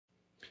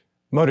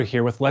Moto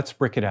here with Let's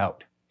Brick It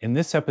Out. In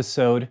this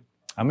episode,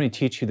 I'm going to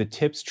teach you the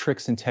tips,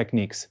 tricks, and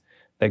techniques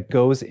that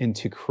goes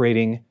into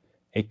creating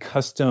a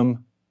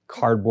custom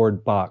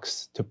cardboard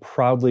box to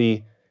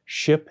proudly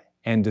ship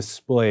and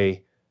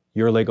display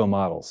your Lego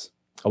models.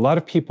 A lot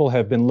of people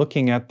have been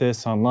looking at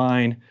this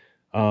online,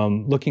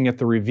 looking at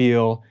the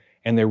reveal,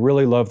 and they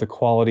really love the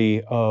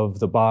quality of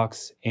the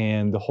box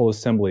and the whole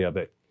assembly of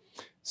it.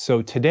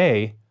 So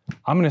today,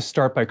 I'm going to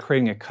start by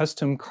creating a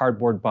custom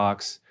cardboard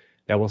box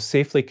that will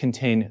safely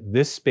contain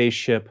this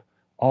spaceship,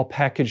 all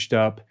packaged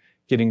up,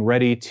 getting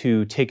ready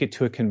to take it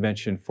to a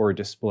convention for a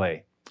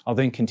display. I'll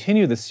then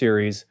continue the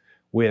series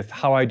with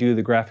how I do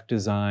the graphic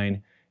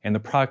design and the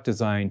product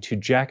design to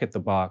jacket the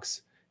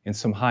box in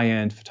some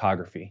high-end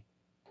photography.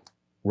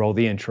 Roll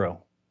the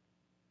intro.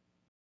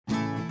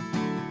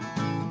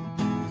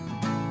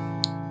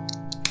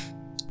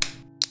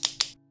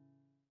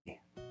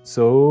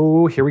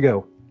 So here we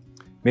go.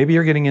 Maybe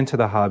you're getting into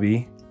the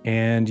hobby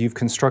and you've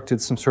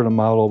constructed some sort of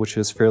model which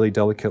is fairly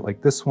delicate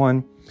like this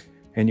one,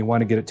 and you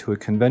want to get it to a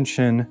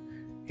convention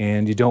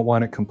and you don't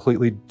want it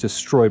completely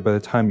destroyed by the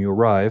time you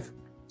arrive,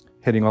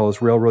 hitting all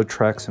those railroad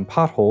tracks and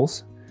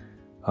potholes.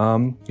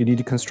 You need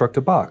to construct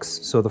a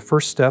box. So the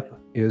first step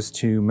is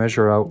to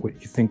measure out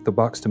what you think the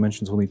box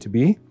dimensions will need to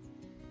be.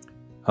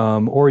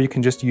 Or you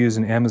can just use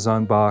an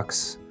Amazon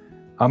box.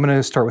 I'm going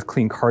to start with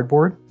clean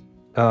cardboard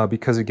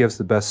because it gives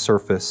the best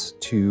surface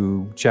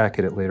to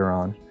jacket it later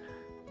on.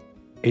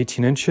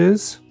 18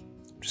 inches.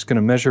 I'm just going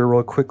to measure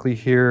real quickly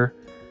here.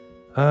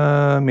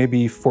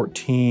 Maybe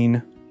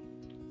 14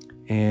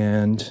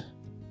 and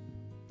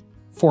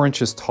 4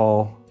 inches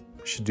tall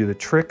should do the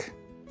trick.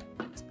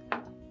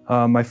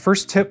 My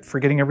first tip for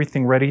getting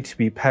everything ready to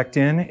be packed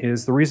in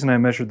is the reason I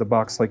measured the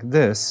box like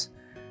this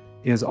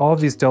is all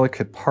of these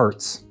delicate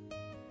parts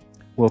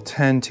will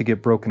tend to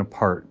get broken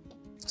apart.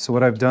 So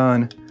what I've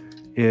done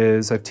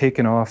is I've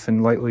taken off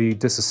and lightly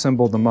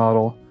disassembled the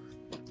model.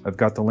 I've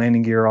got the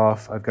landing gear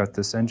off, I've got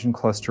this engine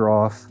cluster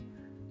off,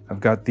 I've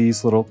got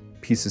these little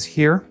pieces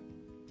here.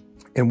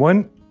 And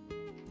one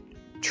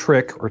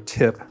trick or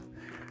tip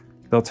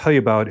they'll tell you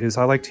about is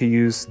I like to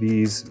use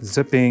these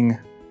zipping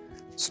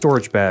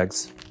storage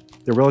bags.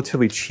 They're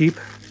relatively cheap.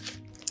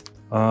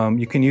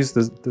 You can use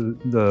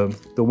the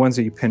ones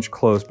that you pinch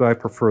closed, but I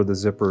prefer the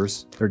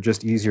zippers. They're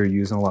just easier to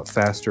use and a lot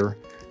faster,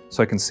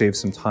 so I can save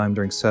some time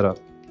during setup.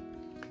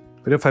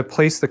 But if I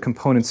place the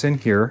components in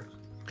here,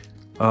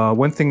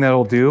 one thing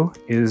that'll do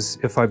is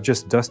if I've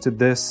just dusted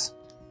this,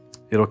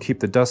 it'll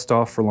keep the dust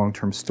off for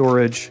long-term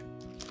storage.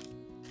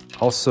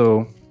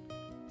 Also,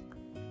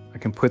 I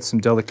can put some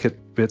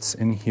delicate bits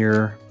in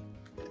here.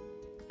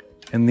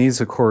 And these,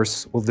 of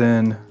course, will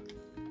then,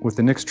 with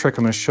the next trick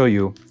I'm going to show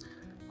you,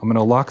 I'm going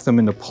to lock them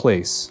into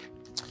place.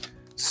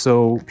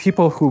 So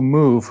people who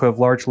move, who have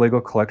large Lego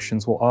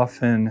collections, will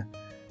often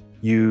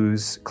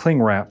use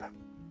cling wrap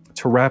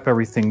to wrap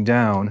everything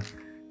down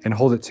and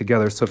hold it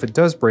together. So if it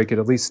does break, it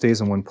at least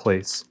stays in one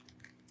place.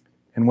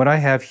 And what I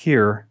have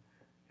here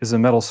is a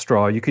metal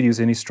straw. You could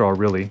use any straw,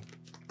 really.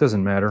 It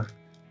doesn't matter.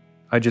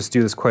 I just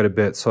do this quite a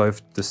bit, so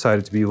I've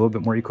decided to be a little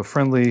bit more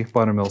eco-friendly,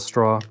 bought a metal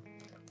straw.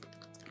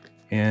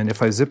 And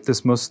if I zip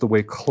this most of the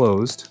way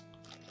closed,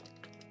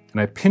 and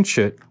I pinch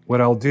it,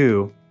 what I'll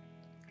do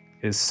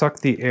is suck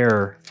the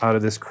air out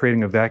of this,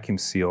 creating a vacuum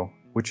seal,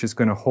 which is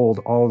going to hold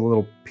all the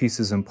little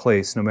pieces in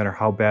place, no matter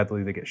how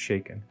badly they get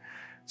shaken.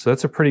 So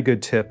that's a pretty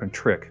good tip and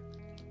trick.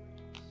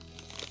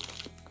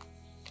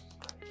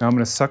 Now I'm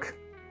going to suck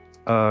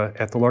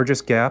at the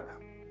largest gap,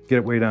 get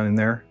it way down in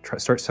there,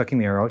 start sucking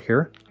the air out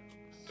here.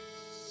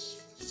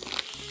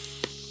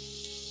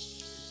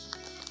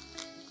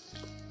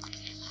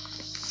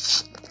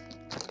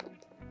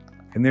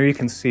 And there you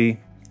can see,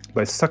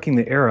 by sucking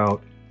the air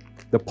out,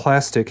 the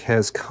plastic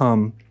has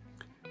come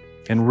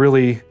and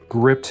really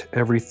gripped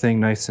everything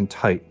nice and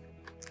tight.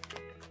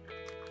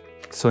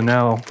 So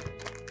now,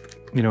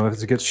 you know,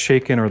 as it gets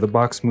shaken or the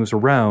box moves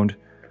around,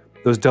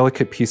 those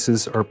delicate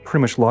pieces are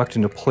pretty much locked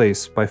into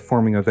place by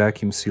forming a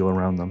vacuum seal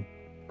around them.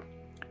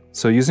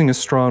 So using a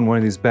straw in one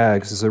of these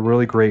bags is a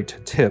really great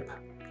tip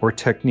or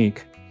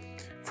technique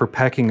for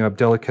packing up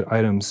delicate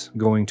items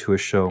going to a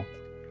show.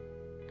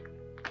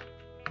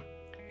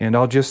 And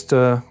I'll just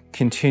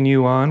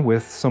continue on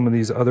with some of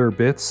these other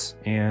bits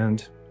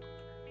and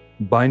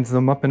bind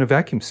them up in a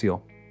vacuum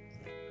seal.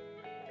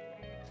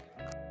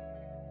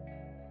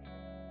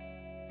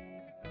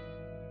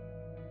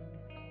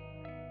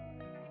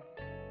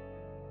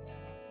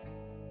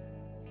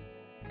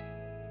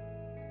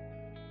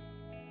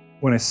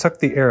 When I suck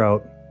the air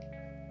out,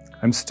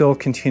 I'm still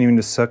continuing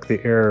to suck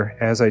the air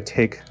as I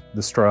take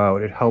the straw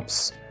out. It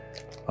helps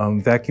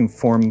vacuum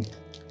form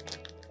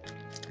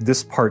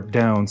this part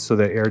down so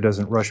that air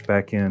doesn't rush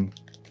back in.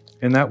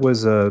 And that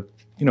was, that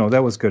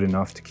was good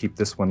enough to keep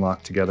this one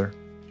locked together.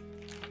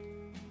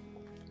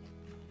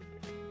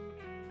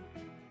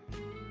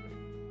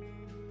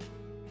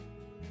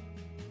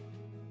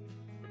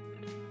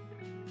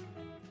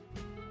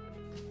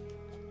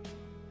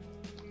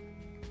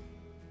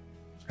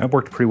 That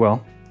worked pretty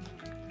well.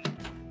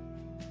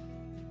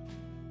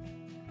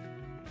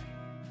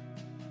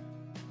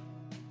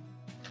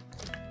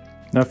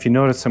 Now if you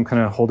notice, I'm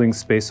kind of holding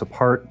space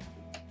apart.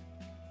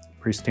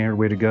 Pretty standard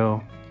way to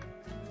go.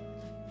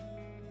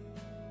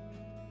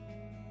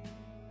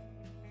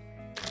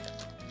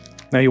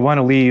 Now you want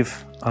to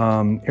leave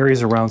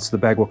areas around so the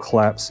bag will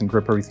collapse and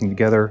grip everything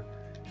together.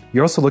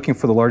 You're also looking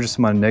for the largest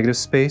amount of negative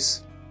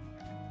space.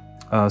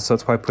 So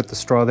that's why I put the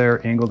straw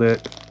there, angled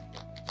it.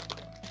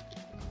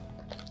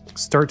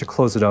 Start to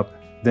close it up,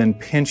 then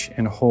pinch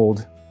and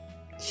hold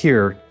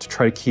here to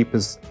try to keep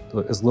as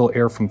little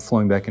air from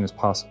flowing back in as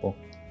possible.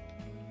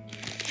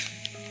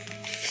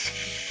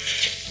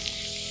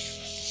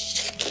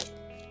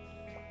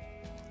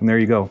 And there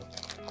you go.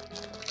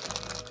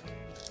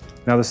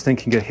 Now this thing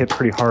can get hit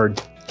pretty hard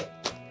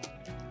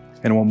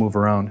and it won't move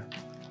around.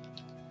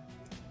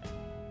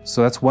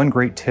 So that's one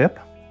great tip.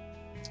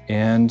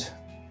 And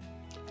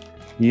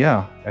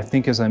yeah, I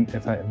think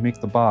if I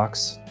make the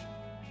box,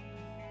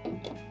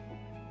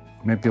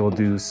 I might be able to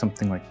do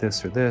something like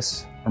this,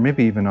 or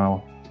maybe even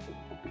I'll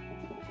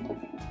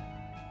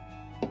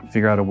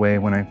figure out a way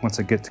once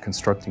I get to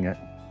constructing it.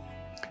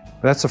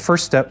 But that's the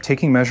first step,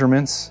 taking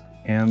measurements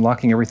and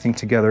locking everything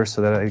together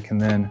so that I can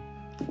then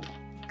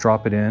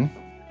drop it in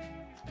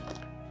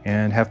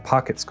and have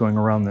pockets going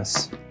around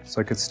this so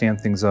I could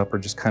stand things up or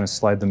just kind of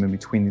slide them in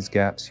between these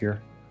gaps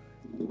here.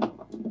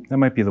 That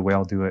might be the way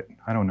I'll do it.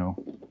 I don't know.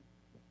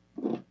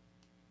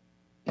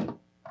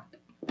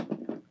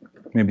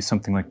 Maybe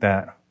something like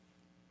that.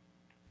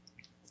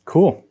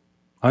 Cool.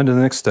 On to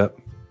the next step.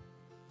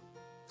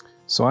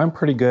 So I'm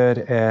pretty good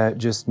at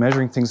just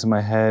measuring things in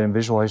my head and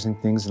visualizing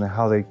things and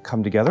how they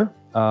come together,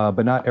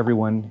 but not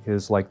everyone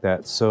is like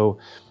that. So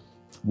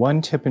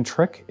one tip and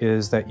trick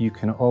is that you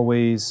can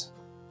always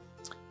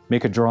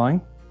make a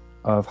drawing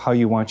of how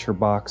you want your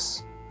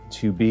box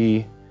to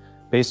be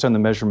based on the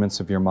measurements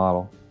of your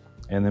model,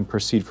 and then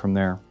proceed from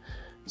there.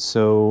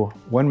 So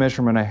one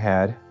measurement I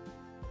had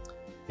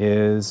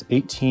is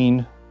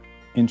 18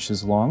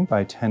 inches long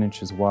by 10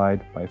 inches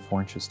wide by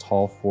 4 inches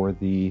tall for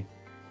the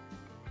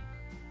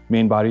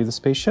main body of the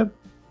spaceship.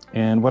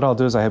 And what I'll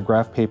do is I have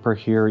graph paper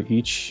here.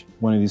 Each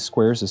one of these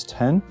squares is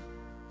 10.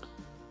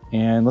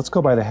 And let's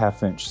go by the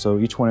 1/2 inch. So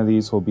each one of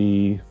these will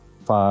be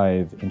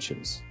 5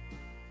 inches.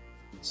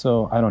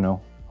 So I don't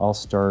know, I'll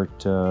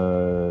start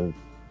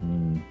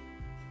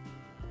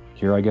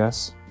here, I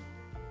guess.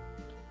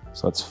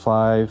 So it's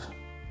 5,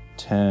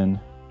 10,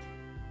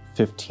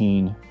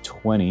 15,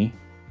 20.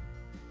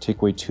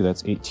 Take away 2,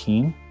 that's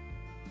 18.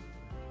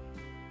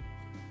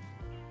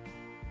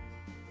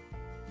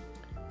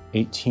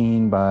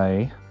 18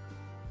 by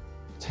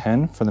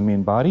 10 for the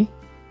main body.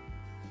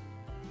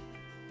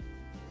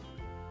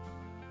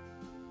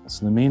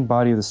 So the main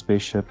body of the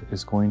spaceship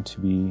is going to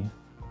be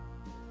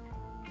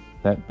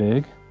that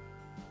big.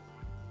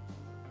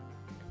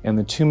 And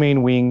the 2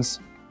 main wings,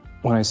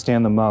 when I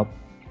stand them up,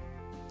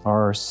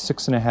 are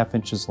 6.5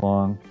 inches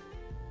long,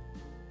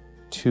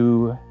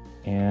 2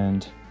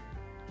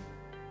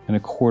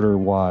 1/4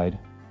 wide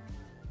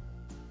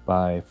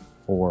by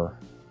 4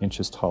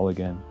 inches tall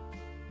again.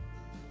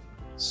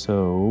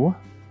 So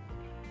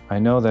I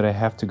know that I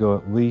have to go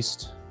at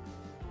least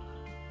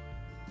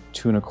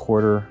 2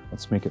 1/4,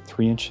 let's make it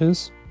 3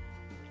 inches.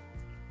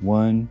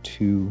 1,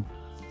 2,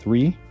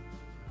 3,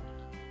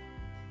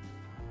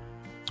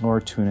 or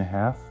 2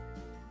 1/2.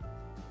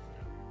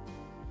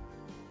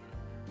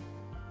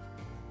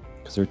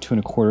 Because they're 2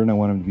 1/4 and I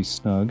want them to be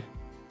snug.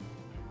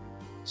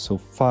 So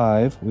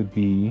 5 would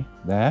be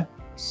that,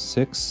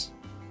 6,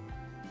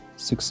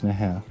 6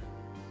 1/2,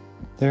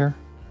 right there.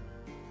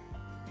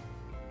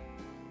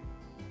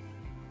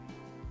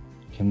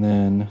 And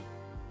then,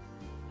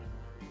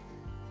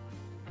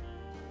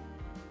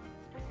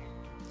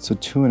 so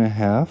 2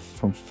 1/2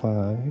 from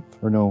 5,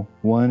 or no,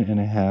 1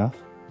 1/2.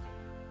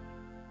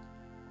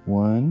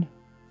 1,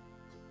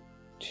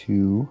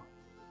 2,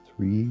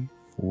 3,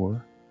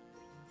 4,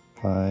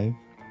 5,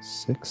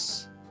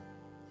 6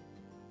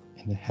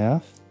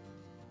 1/2.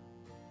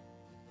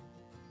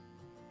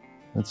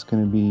 That's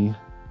going to be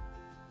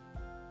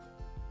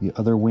the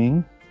other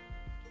wing.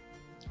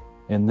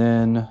 And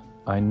then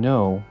I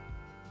know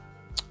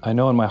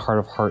in my heart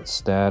of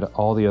hearts that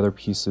all the other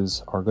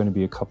pieces are going to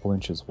be a couple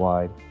inches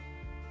wide.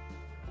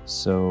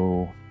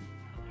 So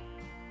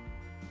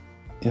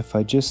if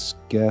I just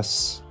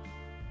guess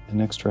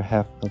an extra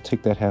 1/2, I'll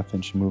take that 1/2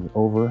 inch and move it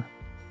over.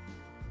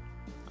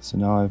 So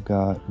now I've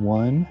got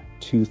 1,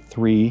 2,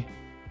 3,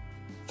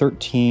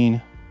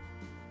 13.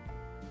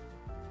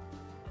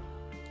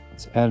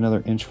 Let's add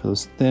another inch for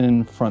those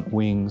thin front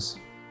wings.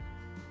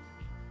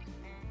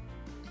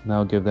 Now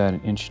I'll give that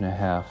 1.5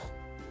 inches.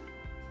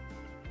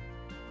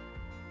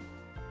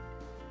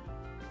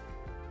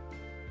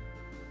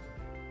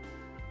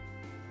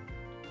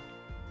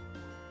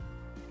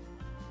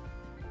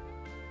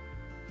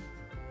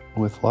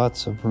 With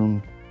lots of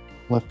room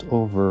left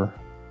over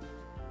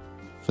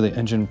for the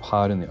engine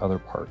pod and the other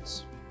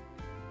parts.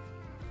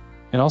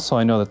 And also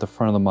I know that the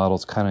front of the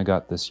model's kind of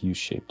got this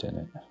U-shaped in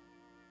it.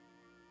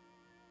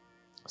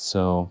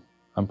 So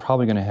I'm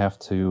probably going to have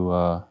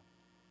to,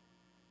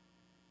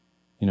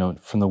 you know,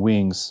 from the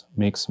wings,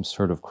 make some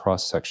sort of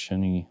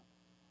cross-section-y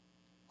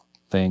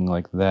thing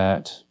like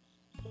that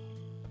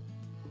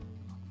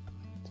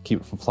to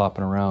keep it from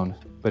flopping around.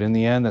 But in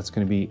the end, that's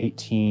going to be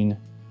 18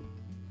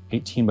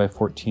 by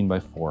 14 by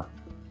 4.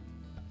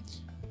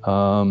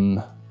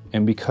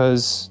 And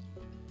because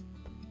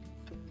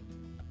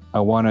I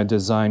want to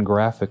design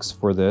graphics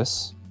for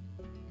this,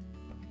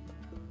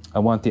 I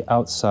want the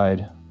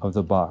outside of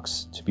the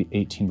box to be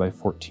 18 by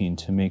 14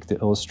 to make the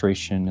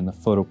illustration and the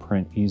photo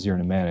print easier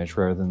to manage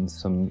rather than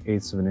some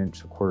 1/8 of an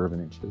inch, 1/4 of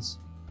an inches.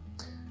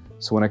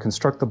 So when I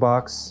construct the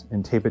box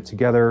and tape it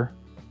together,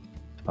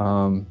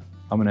 I'm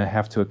going to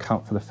have to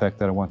account for the fact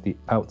that I want the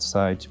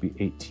outside to be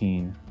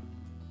 18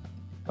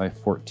 by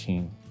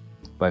 14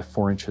 by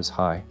 4 inches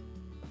high,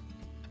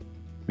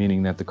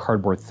 meaning that the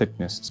cardboard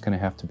thickness is going to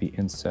have to be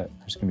inset.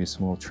 There's going to be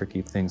some little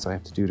tricky things I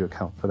have to do to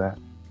account for that.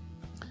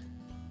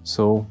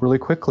 So really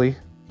quickly,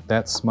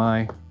 that's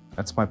my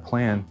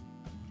plan.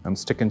 I'm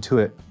sticking to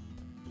it.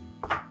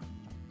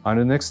 On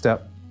to the next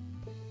step.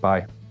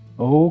 Bye.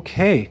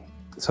 Okay,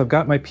 so I've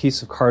got my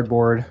piece of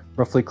cardboard,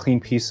 roughly clean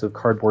piece of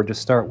cardboard to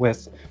start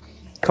with.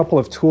 A couple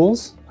of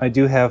tools. I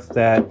do have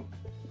that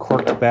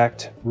corked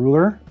backed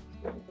ruler,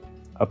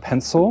 a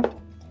pencil,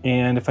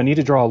 and if I need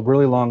to draw a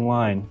really long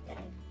line,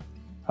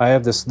 I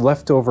have this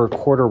leftover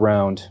 1/4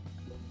 round,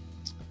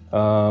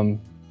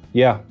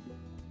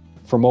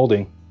 for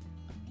molding.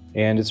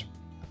 And it's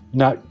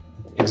not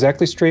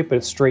exactly straight, but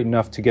it's straight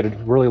enough to get a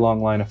really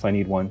long line if I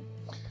need one.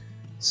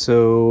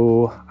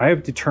 So I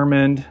have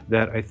determined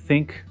that I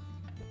think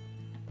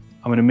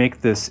I'm going to make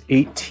this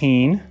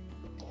 18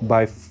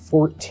 by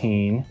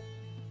 14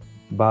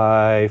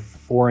 by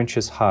 4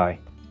 inches high.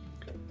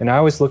 And I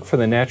always look for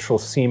the natural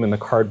seam in the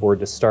cardboard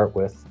to start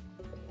with.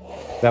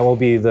 That will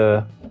be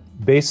the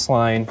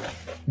baseline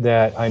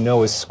that I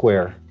know is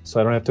square. So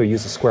I don't have to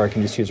use a square, I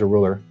can just use a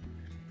ruler.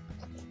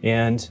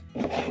 And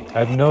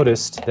I've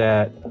noticed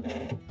that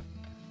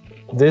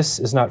this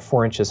is not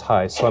 4 inches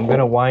high, so I'm going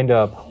to wind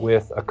up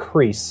with a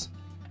crease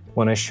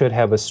when I should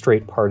have a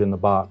straight part in the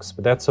box,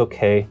 but that's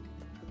okay.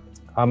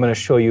 I'm going to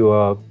show you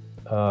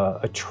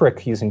a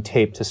trick using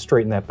tape to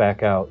straighten that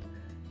back out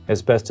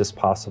as best as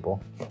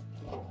possible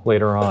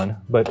later on.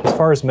 But as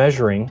far as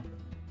measuring,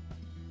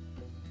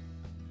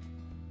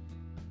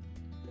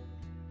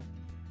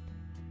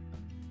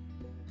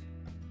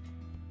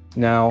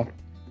 now,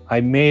 I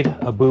made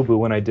a boo-boo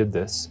when I did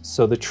this.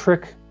 So the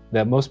trick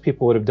that most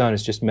people would have done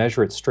is just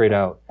measure it straight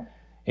out.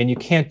 And you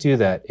can't do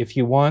that. If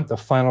you want the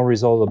final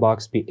result of the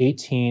box to be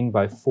 18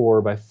 by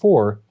 4 by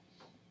 4,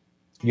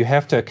 you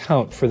have to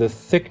account for the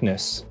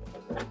thickness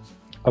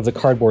of the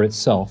cardboard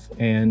itself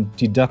and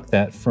deduct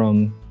that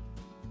from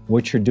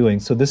what you're doing.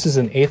 So this is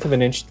 1/8 of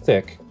an inch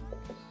thick.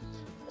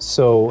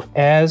 So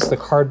as the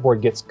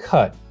cardboard gets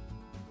cut,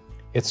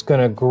 it's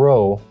going to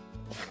grow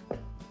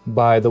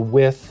by the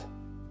width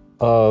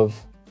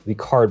of the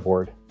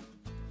cardboard.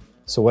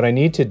 So what I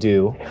need to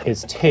do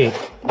is take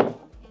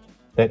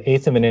that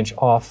 1/8 of an inch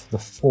off the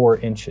 4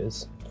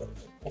 inches.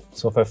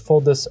 So if I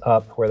fold this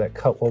up where that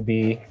cut will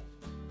be,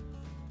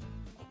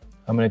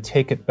 I'm going to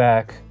take it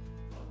back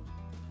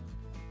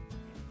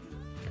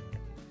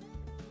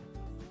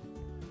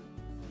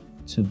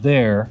to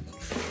there,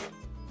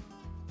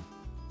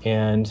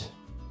 and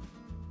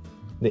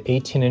the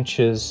 18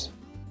 inches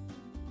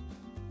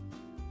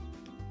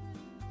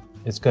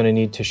is going to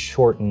need to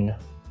shorten.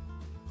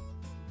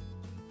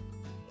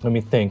 Let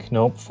me think.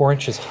 Nope, 4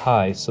 inches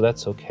high, so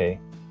that's okay.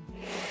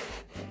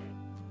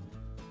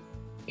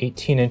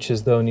 18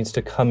 inches though needs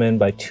to come in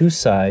by 2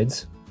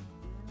 sides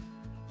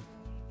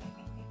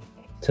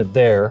to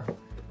there,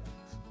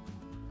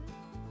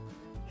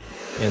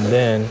 and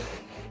then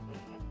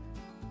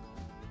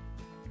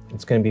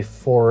it's going to be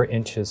 4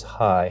 inches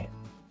high.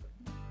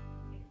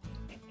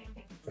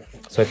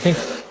 So I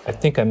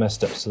think I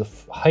messed up. So the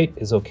height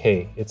is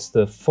okay. It's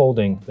the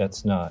folding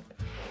that's not.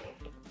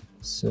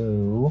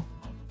 So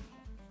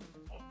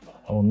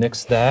I'll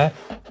nix that.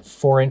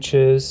 4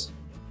 inches.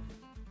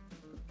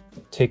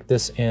 Take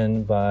this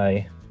in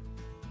by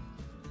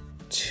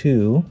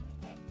 2.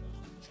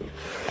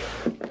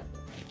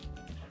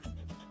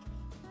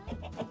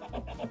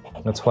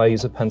 That's why I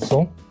use a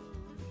pencil.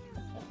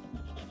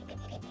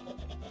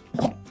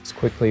 Let's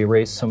quickly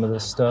erase some of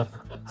this stuff.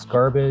 It's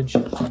garbage.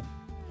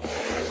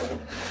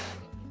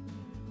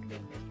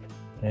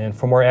 And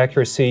for more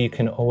accuracy, you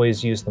can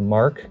always use the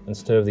mark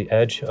instead of the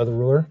edge of the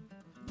ruler.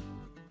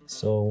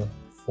 So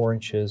 4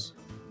 inches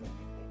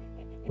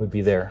would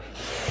be there.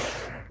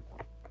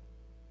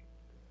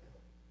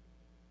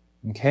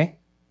 Okay?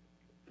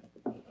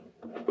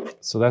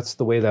 So that's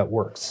the way that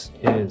works,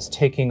 is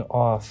taking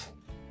off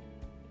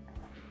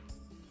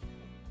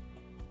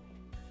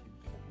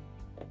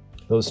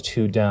those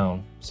 2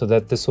 down, so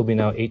that this will be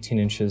now 18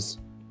 inches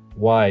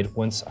wide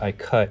once I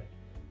cut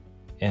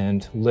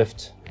and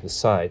lift the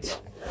sides.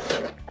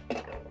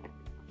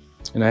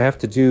 And I have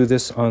to do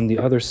this on the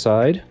other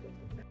side.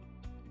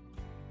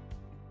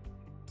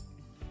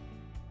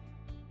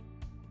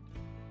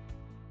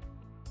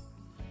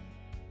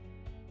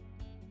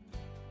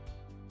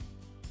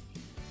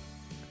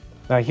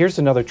 Now here's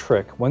another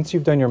trick. Once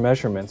you've done your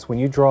measurements, when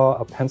you draw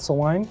a pencil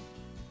line,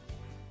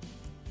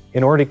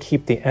 in order to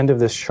keep the end of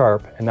this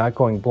sharp and not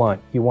going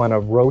blunt, you want to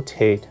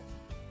rotate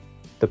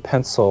the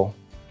pencil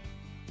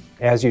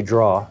as you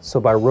draw. So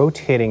by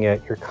rotating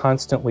it, you're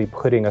constantly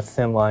putting a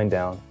thin line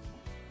down.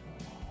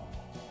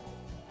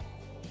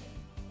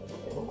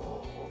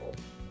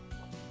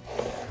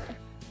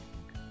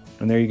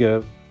 And there you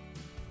go,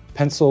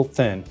 pencil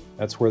thin.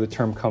 That's where the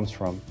term comes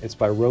from. It's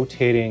by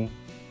rotating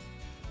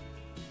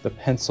the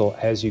pencil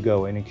as you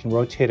go, and you can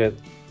rotate it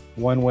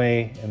one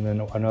way and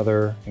then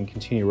another and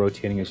continue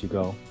rotating as you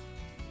go.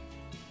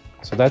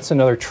 So that's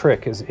another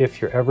trick, is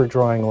if you're ever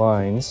drawing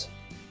lines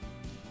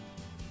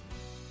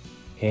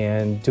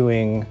and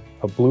doing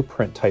a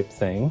blueprint type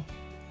thing,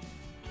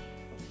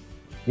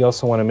 you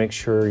also want to make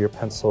sure your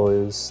pencil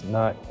is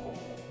not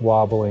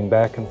wobbling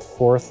back and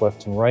forth,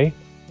 left and right,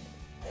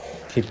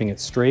 keeping it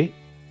straight.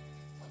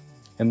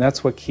 And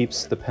that's what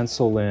keeps the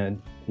pencil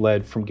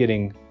lead from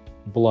getting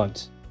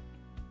blunt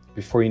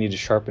before you need to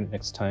sharpen it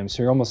next time.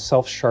 So you're almost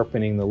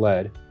self-sharpening the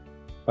lead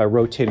by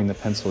rotating the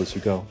pencil as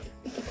you go.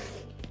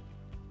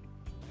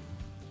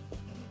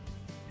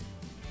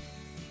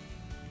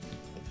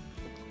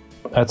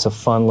 That's a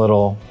fun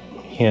little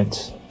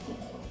hint.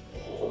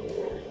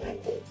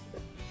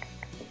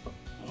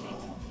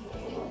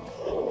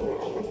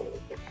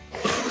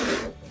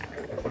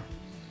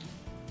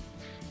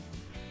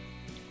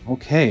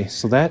 Okay,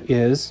 so that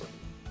is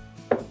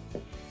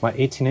my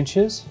 18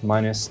 inches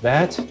minus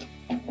that.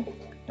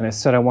 And I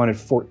said I wanted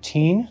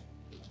 14.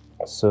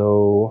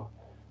 So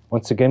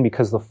once again,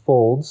 because the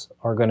folds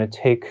are going to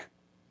take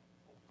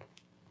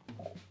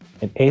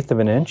 1/8 of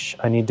an inch,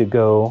 I need to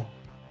go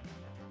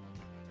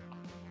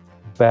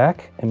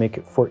back and make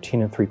it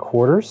 14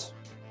 3/4.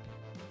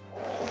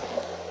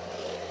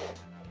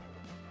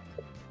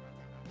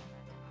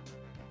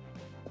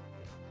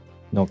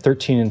 No,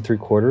 13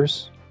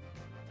 3/4.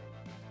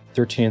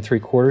 13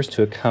 3/4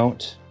 to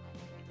account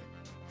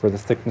for the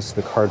thickness of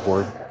the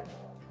cardboard.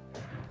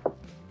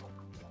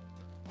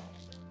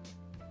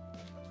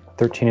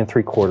 13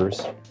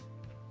 3/4.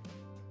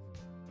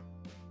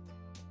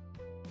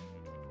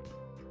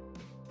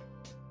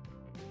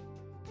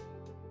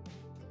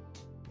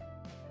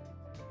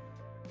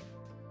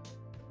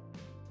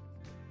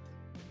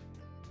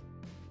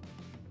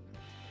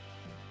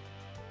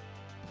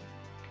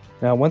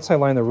 Now, once I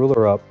line the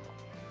ruler up,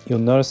 you'll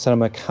notice that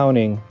I'm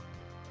accounting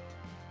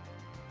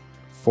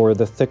for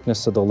the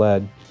thickness of the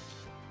lead.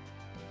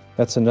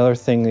 That's another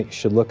thing that you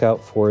should look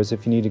out for, is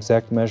if you need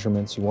exact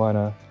measurements, you want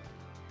to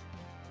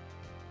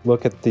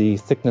look at the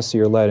thickness of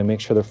your lead and make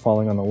sure they're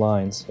falling on the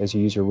lines as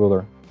you use your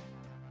ruler.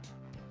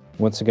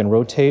 Once again,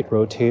 rotate,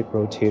 rotate,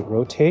 rotate,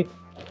 rotate.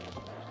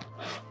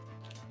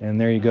 And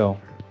there you go.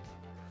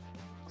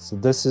 So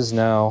this is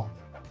now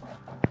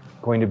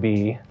going to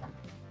be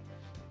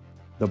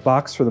the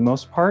box for the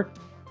most part.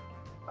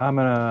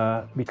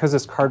 Because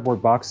this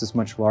cardboard box is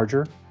much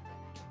larger,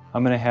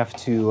 I'm gonna have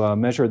to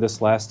measure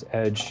this last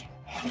edge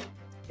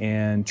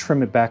and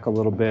trim it back a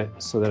little bit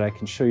so that I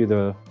can show you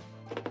the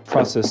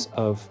process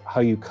of how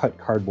you cut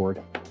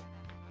cardboard.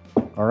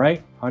 All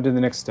right, on to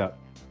the next step.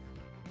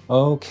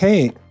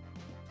 Okay,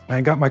 I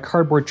got my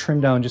cardboard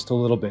trimmed down just a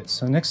little bit.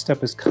 So the next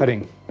step is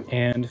cutting.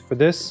 And for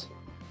this,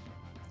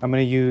 I'm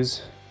gonna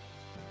use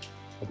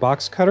a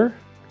box cutter.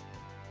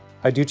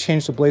 I do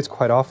change the blades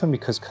quite often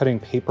because cutting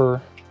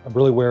paper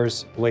really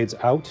wears blades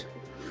out.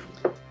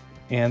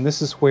 And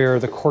this is where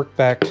the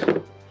cork-backed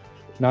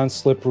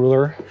non-slip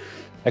ruler,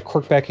 that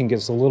cork backing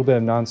gives a little bit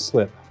of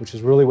non-slip, which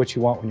is really what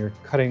you want when you're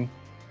cutting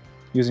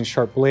using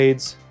sharp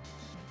blades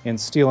and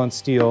steel on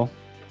steel.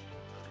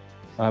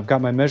 I've got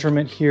my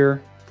measurement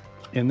here,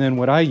 and then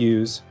what I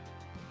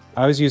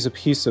always use a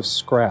piece of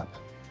scrap.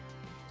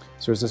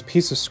 So there's this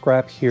piece of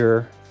scrap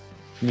here,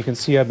 and you can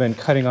see I've been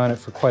cutting on it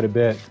for quite a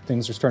bit.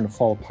 Things are starting to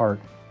fall apart.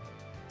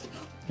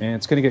 And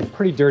it's gonna get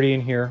pretty dirty in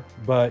here,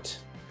 but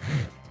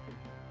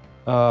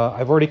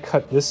I've already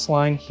cut this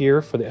line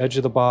here for the edge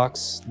of the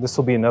box. This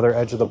will be another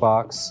edge of the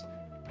box.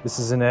 This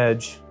is an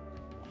edge.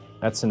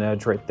 That's an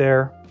edge right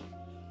there.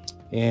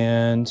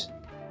 And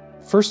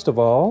first of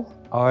all,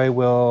 I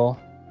will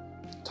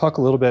talk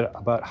a little bit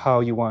about how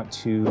you want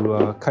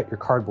to cut your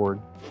cardboard.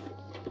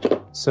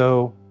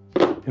 So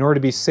in order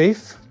to be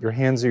safe, your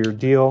hands are your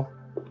deal,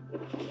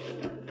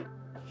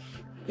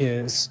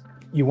 is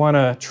you want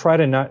to try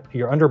to not,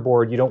 your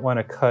underboard, you don't want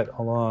to cut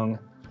along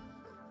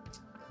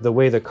the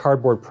way the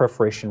cardboard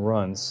perforation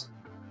runs.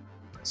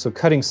 So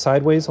cutting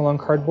sideways along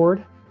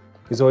cardboard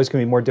is always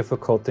going to be more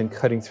difficult than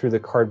cutting through the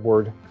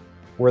cardboard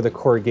where the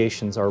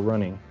corrugations are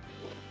running.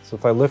 So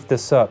if I lift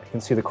this up, you can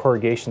see the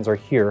corrugations are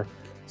here.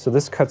 So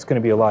this cut's going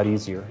to be a lot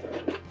easier.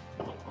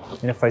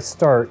 And if I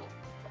start,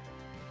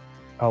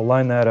 I'll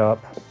line that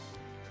up.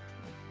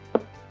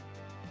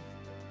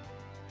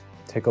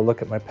 Take a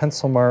look at my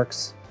pencil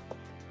marks.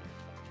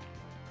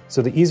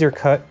 So the easier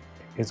cut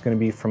is going to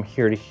be from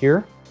here to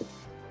here.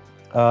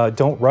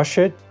 Don't rush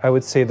it. I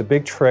would say the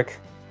big trick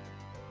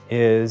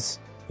is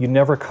you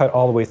never cut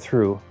all the way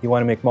through. You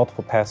want to make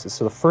multiple passes.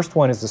 So the first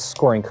one is the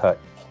scoring cut.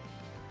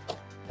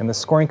 And the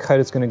scoring cut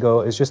is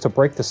just to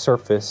break the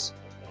surface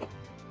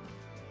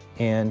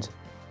and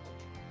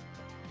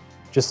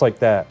just like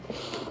that.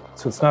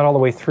 So it's not all the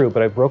way through,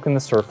 but I've broken the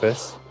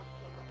surface.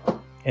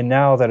 And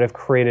now that I've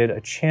created a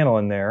channel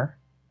in there,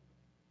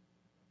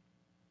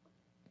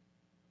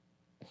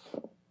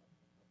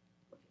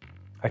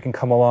 I can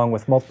come along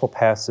with multiple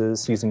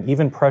passes using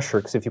even pressure,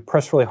 because if you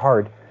press really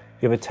hard,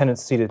 you have a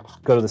tendency to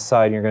go to the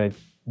side and you're going to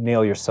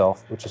nail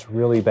yourself, which is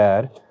really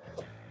bad.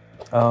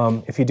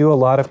 If you do a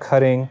lot of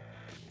cutting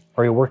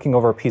or you're working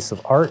over a piece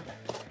of art,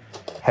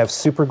 have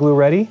super glue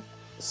ready.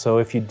 So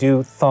if you do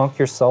thonk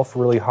yourself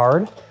really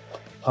hard,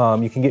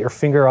 you can get your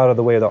finger out of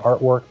the way of the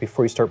artwork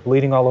before you start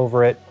bleeding all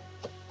over it,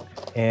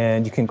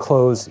 and you can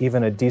close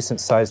even a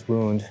decent sized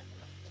wound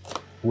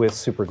with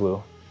super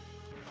glue.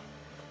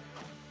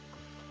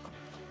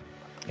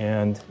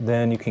 And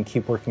then you can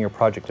keep working your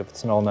project if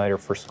it's an all-nighter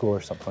for school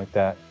or something like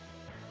that.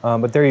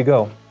 But there you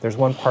go. There's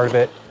one part of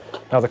it.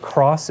 Now the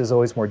cross is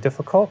always more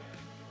difficult.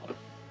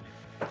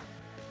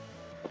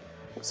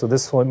 So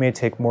this one may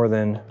take more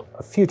than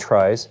a few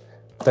tries.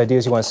 The idea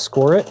is you want to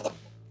score it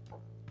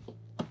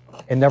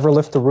and never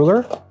lift the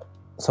ruler.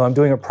 So I'm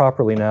doing it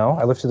properly now.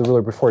 I lifted the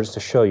ruler before just to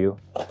show you.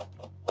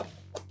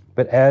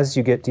 But as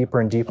you get deeper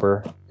and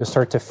deeper, you'll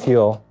start to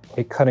feel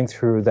it cutting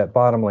through that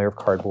bottom layer of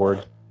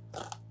cardboard.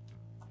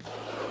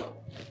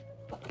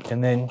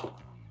 And then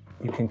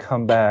you can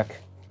come back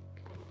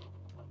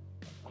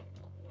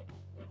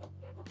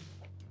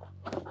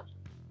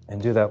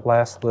and do that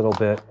last little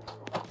bit.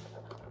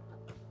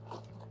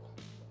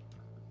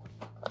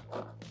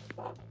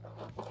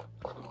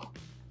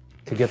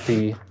 To get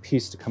the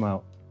piece to come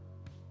out.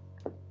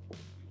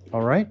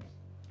 All right.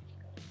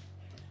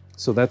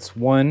 So that's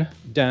one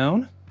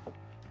down.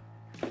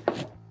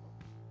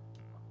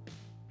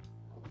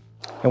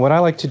 And what I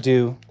like to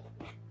do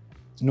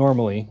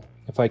normally,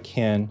 if I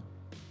can,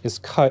 is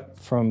cut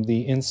from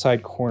the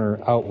inside corner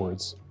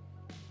outwards.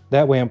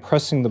 That way I'm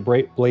pressing the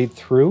blade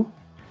through,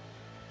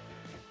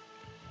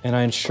 and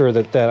I ensure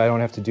that I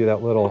don't have to do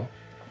that little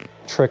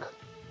trick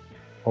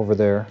over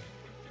there.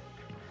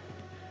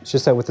 It's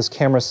just that with this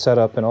camera set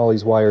up and all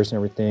these wires and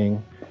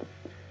everything,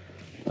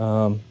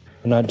 I'm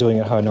not doing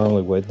it how I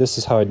normally would. This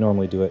is how I'd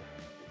normally do it.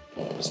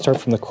 Start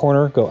from the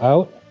corner, go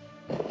out,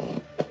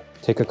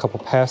 take a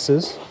couple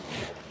passes.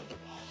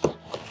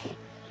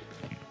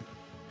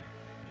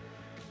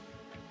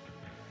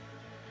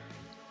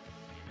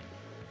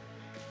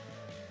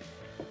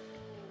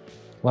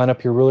 Line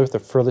up your ruler at the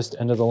furthest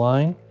end of the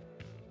line.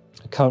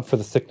 Account for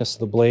the thickness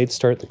of the blade.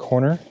 Start at the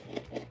corner.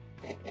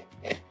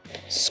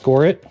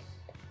 Score it.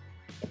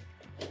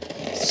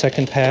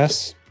 Second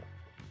pass.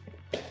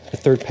 The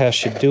third pass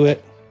should do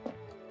it.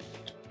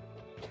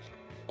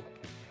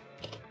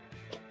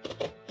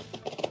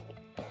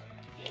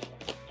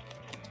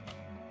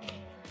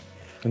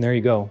 And there you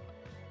go.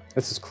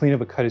 That's as clean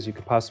of a cut as you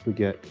could possibly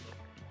get.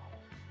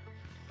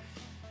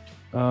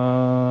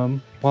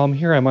 While I'm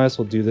here, I might as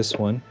well do this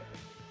one.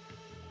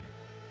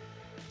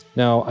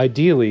 Now,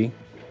 ideally,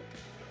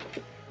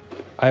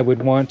 I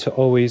would want to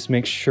always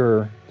make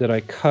sure that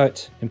I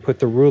cut and put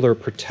the ruler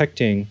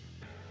protecting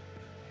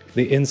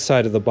the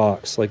inside of the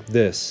box like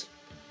this.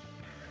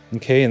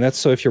 Okay, and that's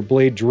so if your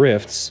blade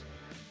drifts,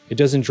 it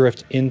doesn't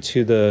drift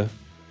into the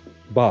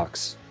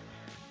box.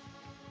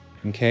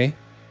 Okay,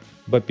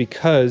 but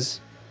because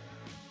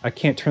I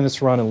can't turn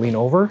this around and lean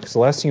over, because the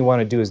last thing you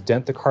want to do is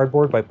dent the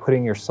cardboard by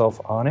putting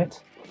yourself on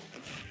it,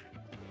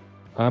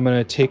 I'm going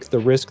to take the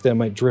risk that it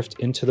might drift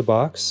into the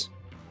box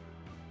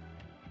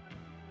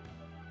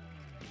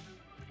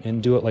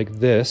and do it like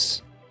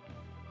this.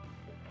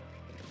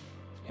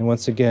 And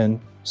once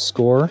again,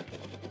 score.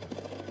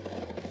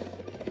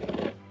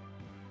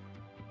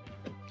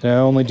 And I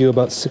only do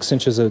about 6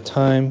 inches at a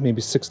time, maybe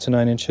 6 to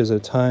 9 inches at a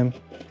time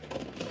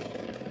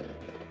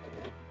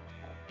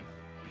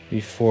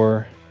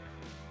before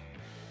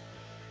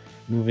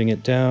moving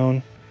it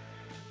down.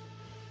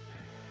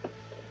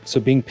 So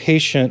being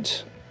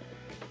patient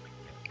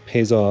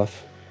pays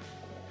off.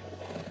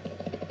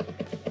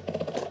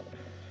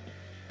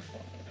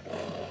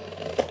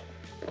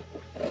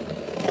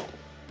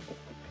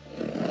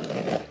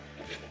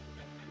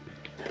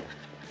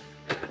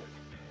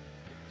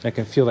 I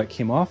can feel that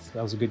came off.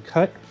 That was a good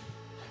cut.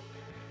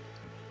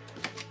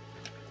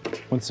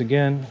 Once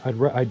again,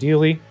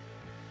 ideally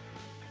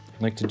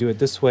like to do it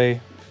this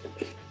way.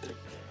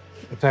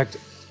 In fact,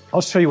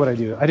 I'll show you what I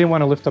do. I didn't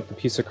want to lift up the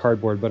piece of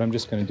cardboard, but I'm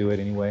just going to do it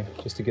anyway,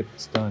 just to get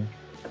this done.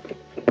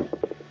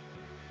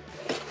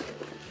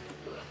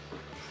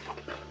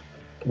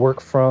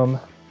 Work from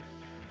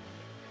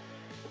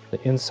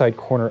the inside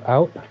corner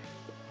out.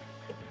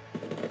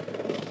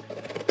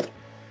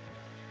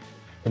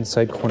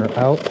 Inside corner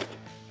out.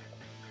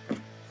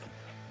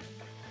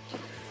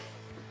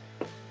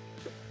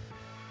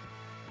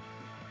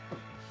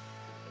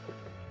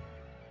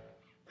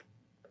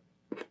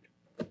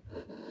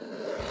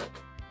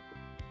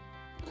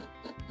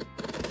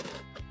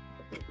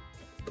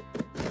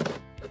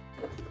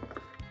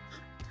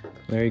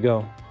 There you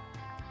go.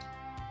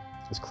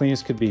 As clean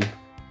as could be.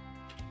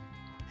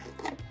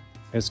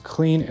 As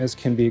clean as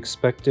can be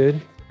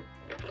expected.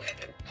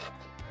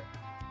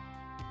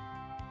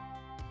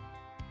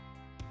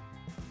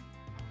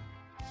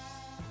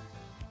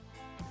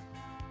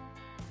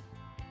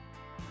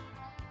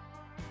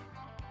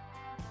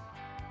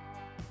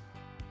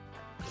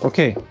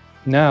 Okay,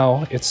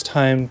 now it's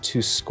time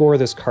to score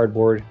this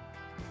cardboard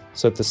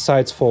so that the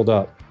sides fold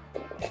up.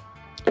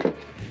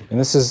 And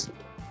this is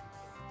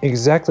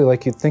exactly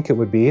like you'd think it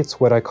would be. It's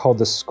what I call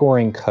the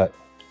scoring cut,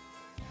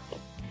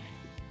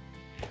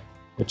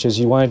 which is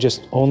you want to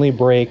just only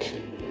break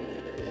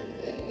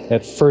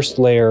that first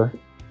layer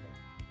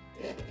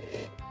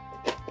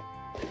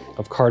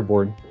of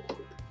cardboard.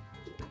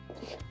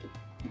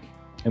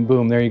 And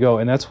boom, there you go.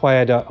 And that's why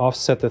I'd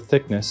offset the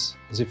thickness,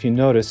 is if you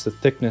notice, the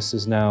thickness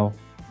is now,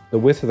 the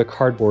width of the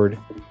cardboard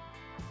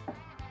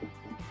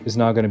is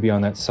now going to be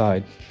on that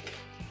side.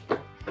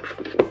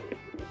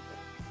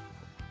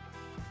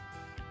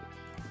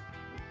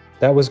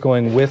 That was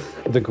going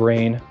with the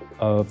grain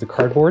of the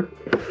cardboard,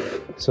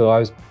 so I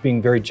was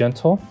being very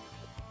gentle.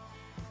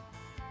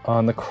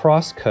 On the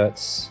cross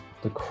cuts,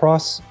 the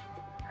cross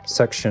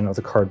section of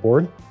the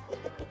cardboard,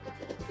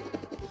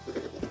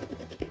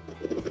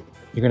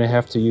 you're going to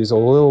have to use a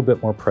little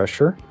bit more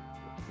pressure.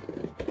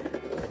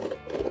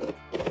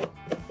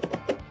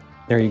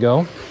 There you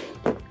go.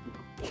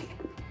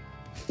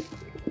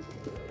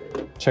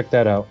 Check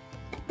that out.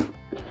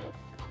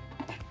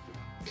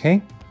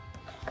 Okay.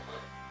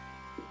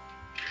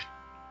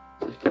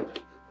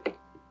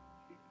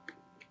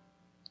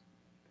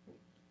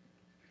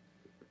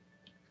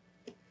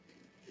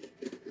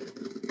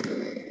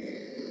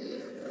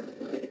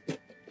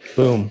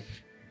 Boom.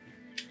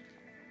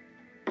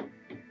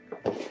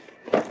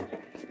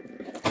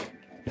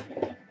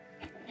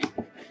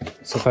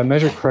 So if I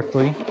measure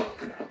correctly,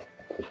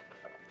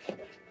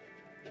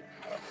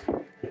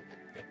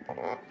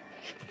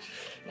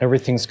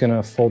 everything's going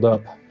to fold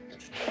up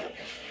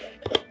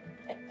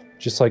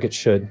just like it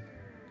should.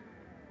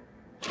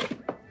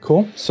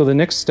 Cool. So the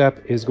next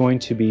step is going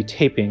to be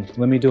taping.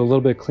 Let me do a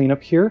little bit of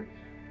cleanup here,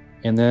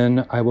 and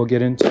then I will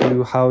get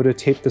into how to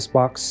tape this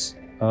box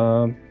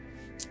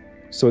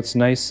so it's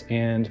nice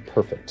and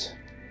perfect,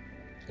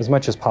 as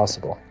much as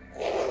possible.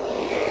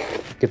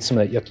 Get some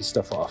of that yucky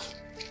stuff off.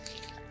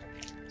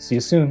 See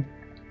you soon.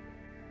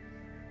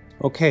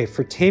 Okay,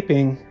 for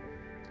taping,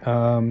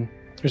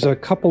 there's a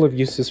couple of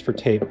uses for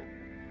tape,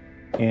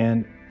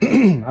 and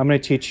I'm going to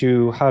teach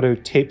you how to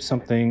tape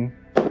something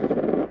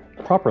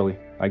properly,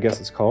 I guess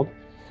it's called.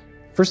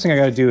 First thing I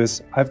got to do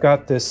is, I've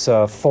got this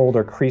fold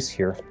or crease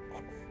here.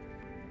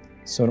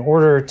 So in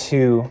order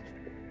to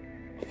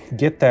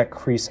get that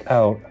crease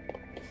out,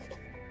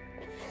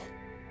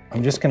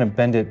 I'm just going to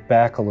bend it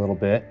back a little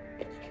bit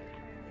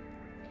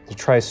to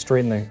try to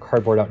straighten the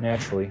cardboard out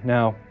naturally.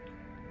 Now,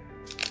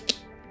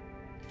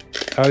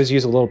 I always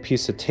use a little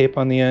piece of tape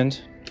on the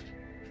end.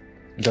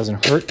 It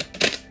doesn't hurt.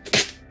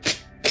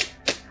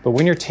 But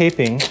when you're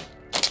taping,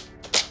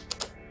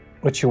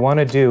 what you want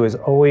to do is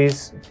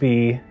always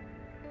be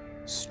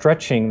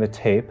stretching the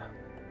tape.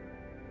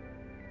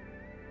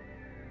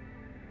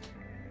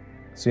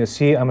 So you'll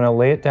see I'm going to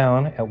lay it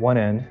down at one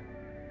end,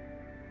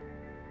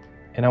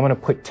 and I'm going to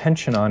put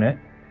tension on it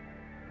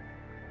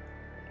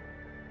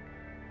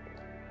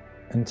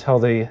until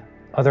the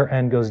other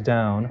end goes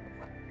down,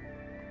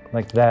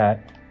 like that.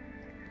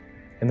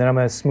 And then I'm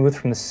going to smooth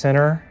from the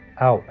center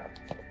out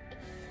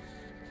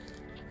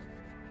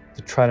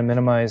to try to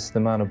minimize the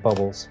amount of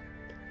bubbles.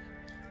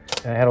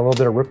 And I had a little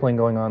bit of rippling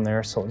going on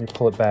there, so let me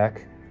pull it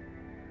back.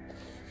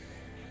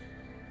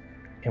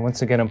 And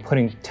once again, I'm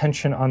putting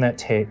tension on that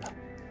tape.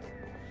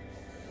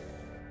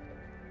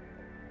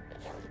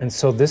 And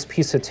so this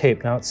piece of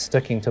tape, now it's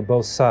sticking to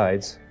both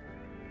sides.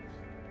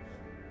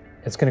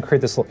 It's going to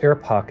create this little air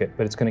pocket,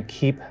 but it's going to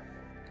keep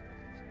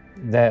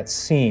that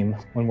seam,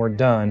 when we're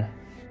done,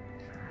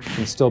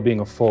 from still being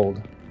a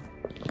fold.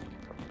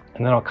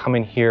 And then I'll come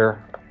in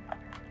here,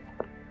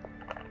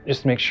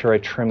 just make sure I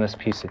trim this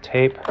piece of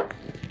tape.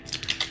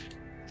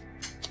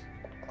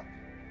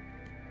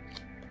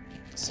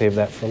 Save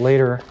that for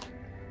later.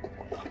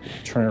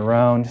 Turn it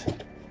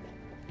around.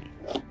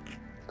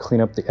 Clean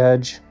up the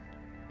edge.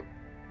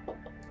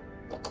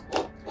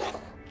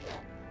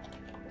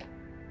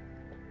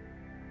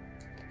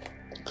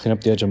 Clean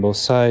up the edge on both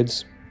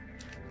sides.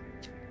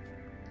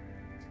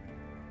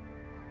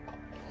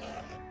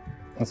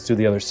 Let's do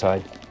the other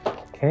side,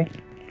 okay?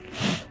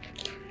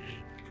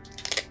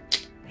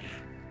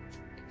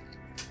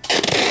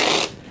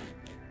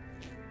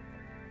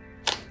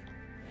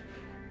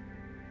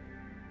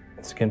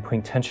 Once again,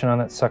 putting tension on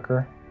that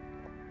sucker.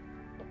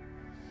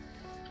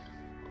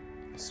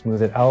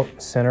 Smooth it out,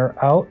 center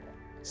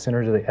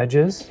to the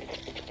edges.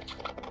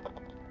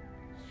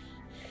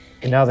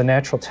 And now the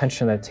natural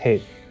tension of that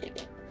tape,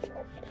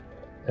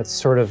 that's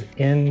sort of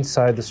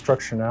inside the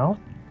structure now,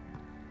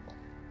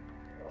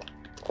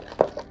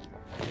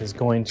 is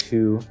going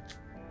to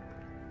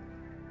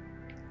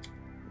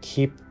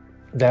keep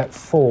that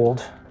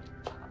fold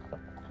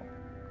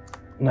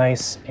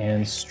nice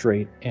and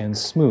straight and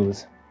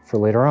smooth for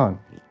later on.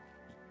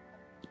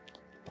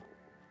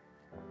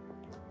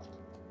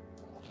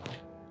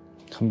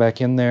 Come back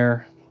in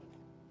there.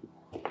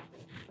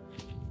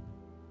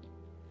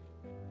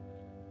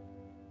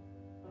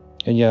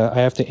 And yeah, I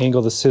have to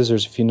angle the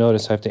scissors. If you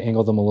notice, I have to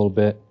angle them a little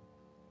bit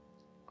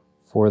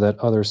for that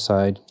other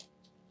side.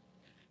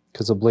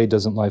 because the blade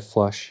doesn't lie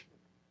flush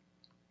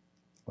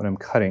when I'm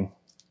cutting.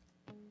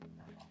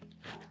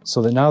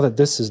 So that now that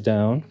this is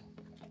down,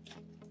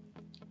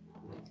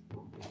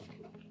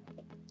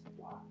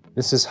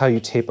 this is how you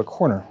tape a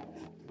corner.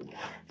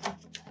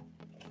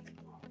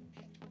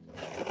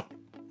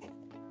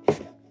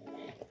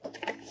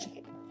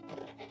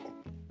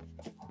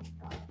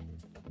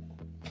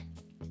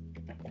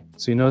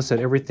 So you notice that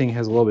everything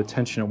has a little bit of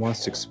tension, it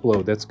wants to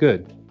explode. That's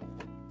good.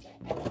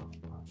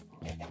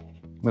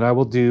 What I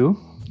will do,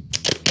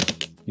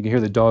 you can hear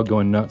the dog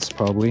going nuts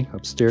probably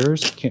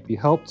upstairs, can't be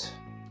helped.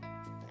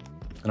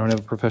 I don't have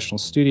a professional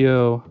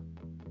studio.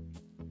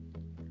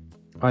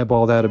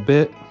 Eyeball that a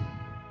bit.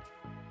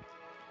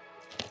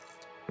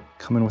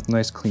 Come in with a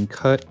nice clean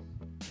cut.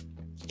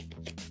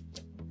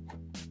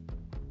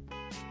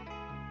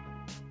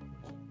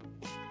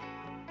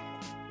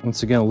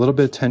 Once again, a little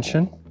bit of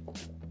tension.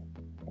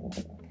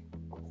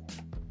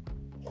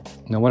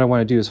 Now what I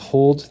want to do is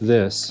hold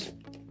this.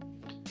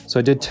 So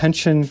I did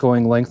tension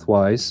going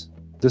lengthwise,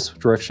 this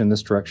direction,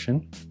 this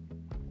direction.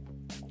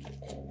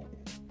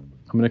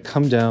 I'm going to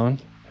come down,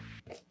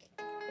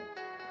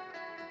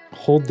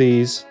 hold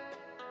these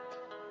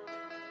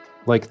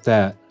like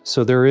that.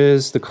 So there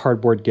is the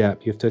cardboard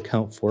gap you have to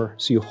account for.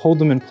 So you hold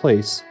them in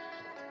place,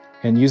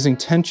 and using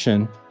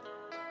tension,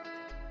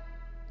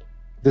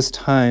 this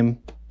time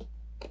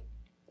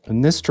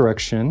in this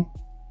direction,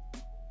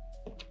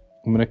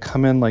 I'm going to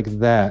come in like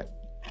that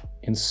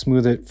and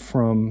smooth it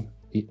from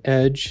the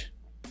edge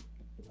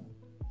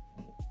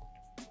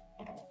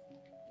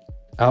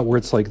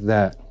outwards like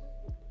that.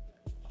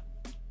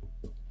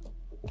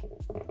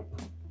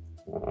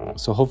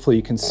 So hopefully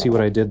you can see what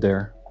I did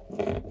there.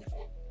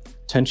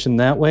 Tension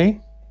that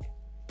way,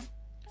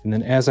 and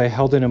then as I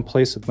held it in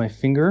place with my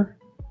finger,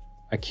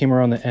 I came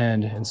around the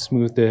end and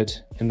smoothed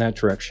it in that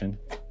direction.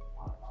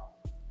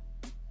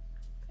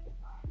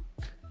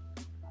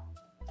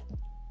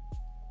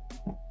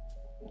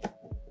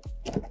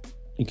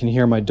 You can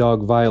hear my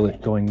dog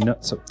Violet going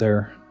nuts up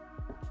there.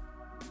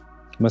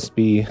 Must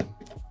be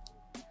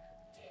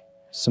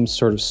some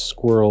sort of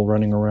squirrel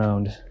running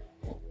around.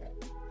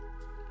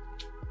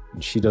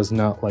 And she does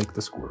not like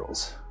the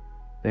squirrels.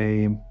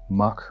 They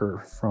mock her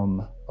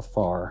from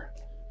afar.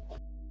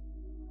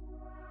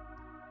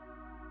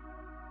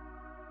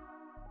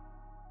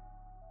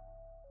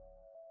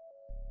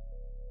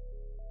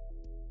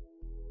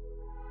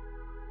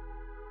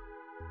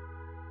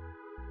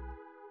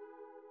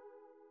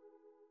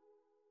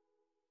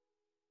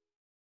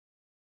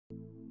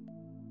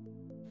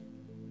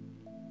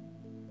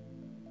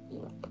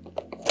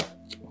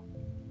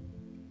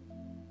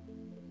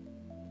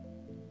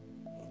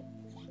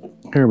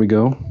 There we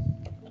go.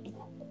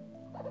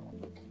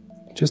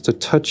 Just a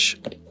touch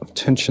of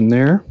tension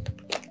there.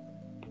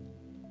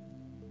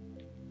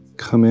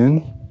 Come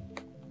in.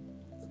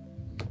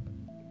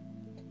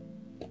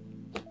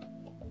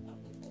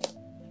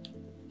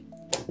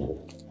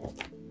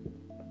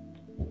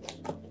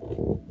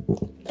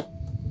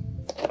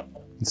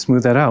 And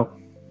smooth that out.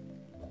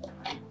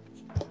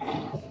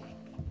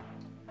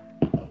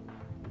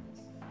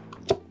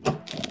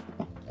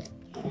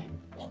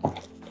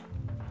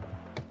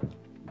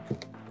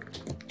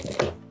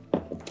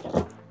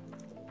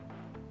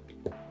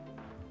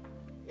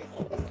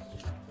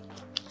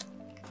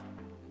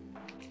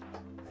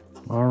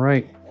 All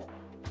right,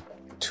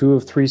 two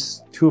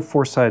of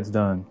four sides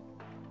done.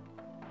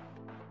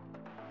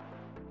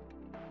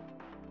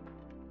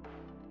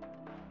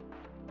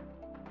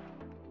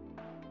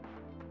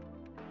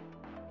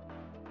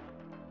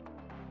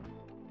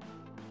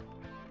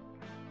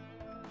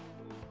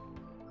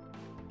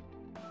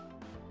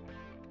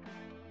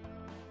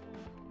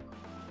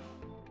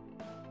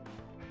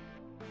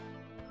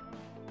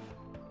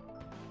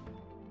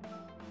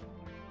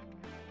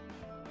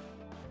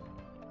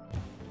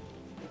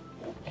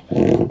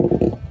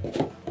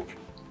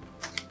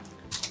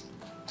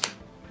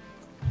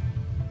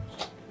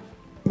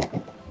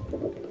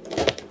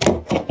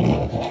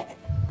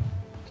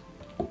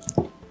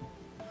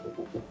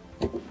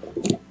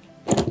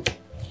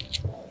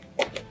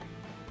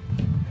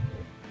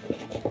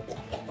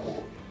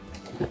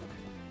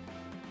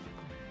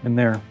 In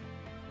there.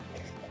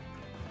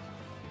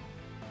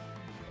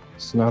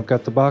 So now I've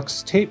got the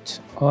box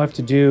taped. All I have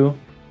to do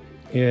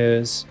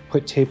is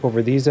put tape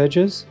over these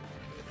edges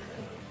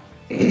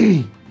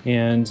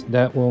and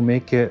that will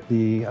make it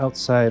the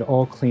outside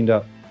all cleaned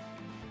up.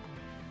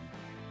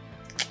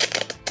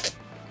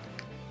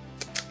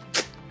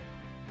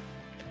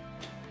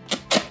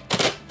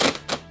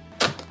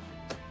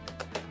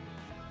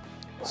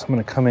 So I'm going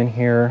to come in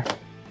here,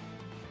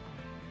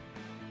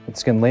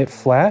 once again, lay it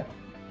flat.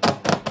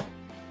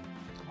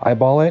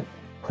 Eyeball it,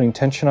 putting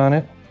tension on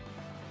it,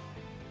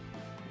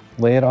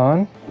 lay it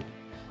on,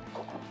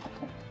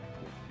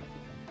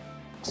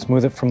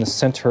 smooth it from the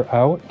center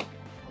out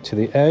to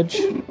the edge,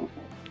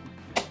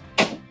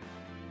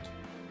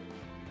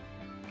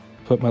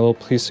 put my little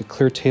piece of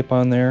clear tape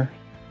on there,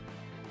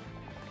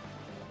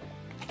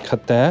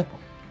 cut that,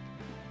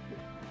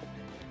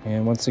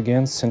 and once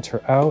again,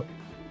 center out,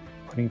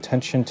 putting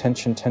tension,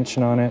 tension,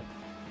 tension on it.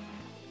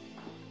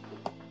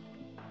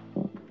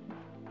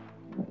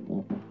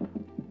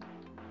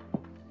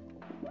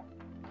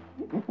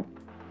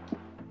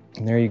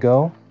 And there you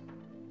go.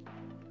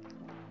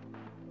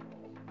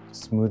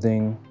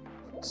 Smoothing,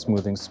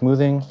 smoothing,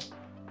 smoothing.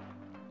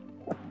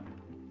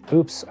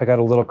 Oops, I got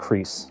a little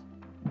crease.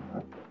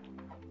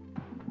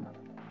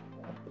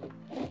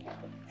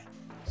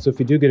 So if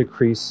you do get a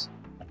crease,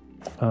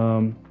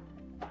 kind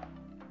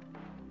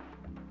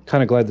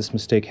of glad this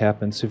mistake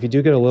happened. So if you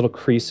do get a little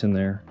crease in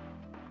there,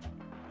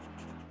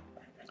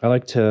 I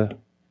like to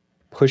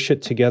push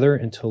it together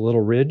into a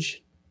little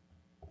ridge.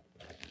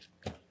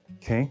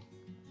 Okay.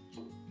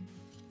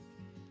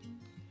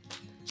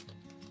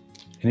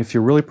 And if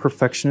you're really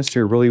perfectionist, or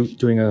you're really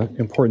doing an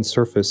important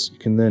surface, you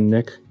can then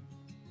nick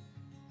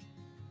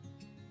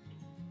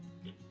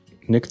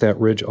that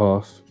ridge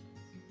off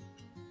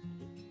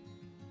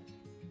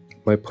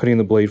by putting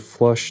the blade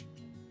flush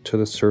to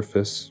the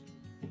surface.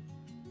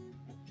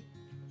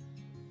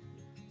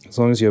 As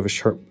long as you have a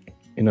sharp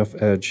enough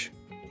edge.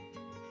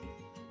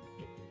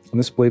 And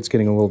this blade's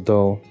getting a little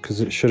dull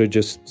because it should have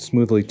just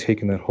smoothly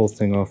taken that whole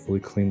thing off really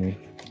cleanly.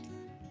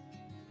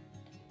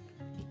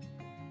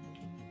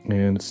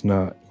 And it's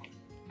not.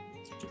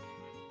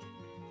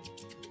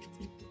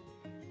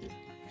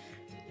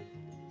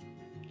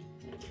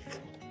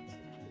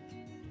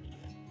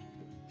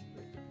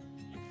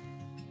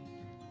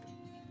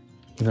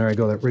 And there I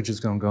go, that ridge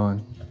is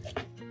gone.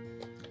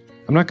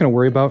 I'm not going to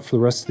worry about for the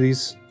rest of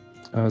these,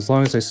 as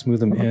long as I smooth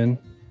them in.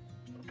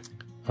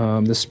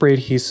 The spray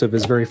adhesive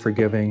is very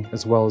forgiving,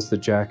 as well as the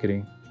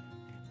jacketing.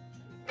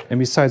 And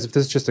besides, if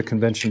this is just a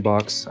convention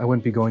box, I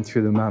wouldn't be going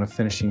through the amount of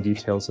finishing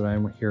details that I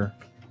am here.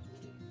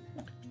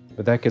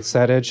 But that gets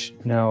that edge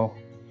now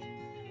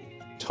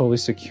totally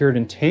secured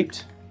and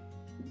taped.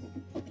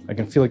 I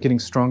can feel it getting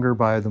stronger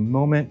by the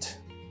moment.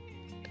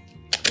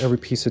 Every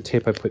piece of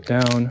tape I put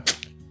down,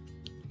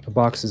 the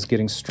box is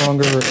getting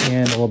stronger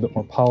and a little bit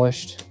more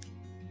polished.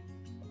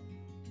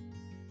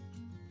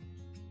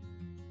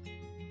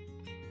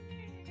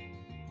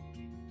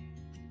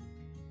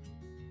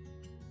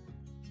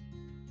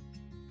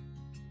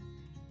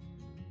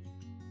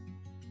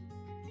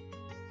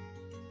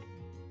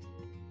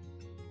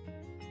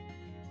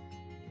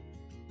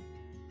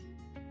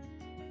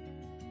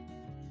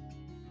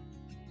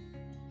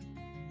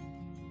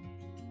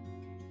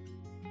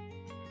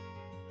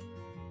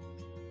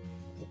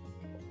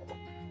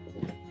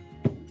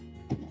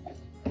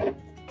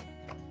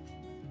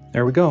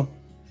 There we go.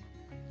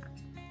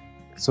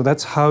 So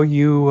that's how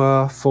you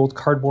fold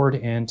cardboard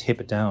and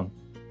tape it down.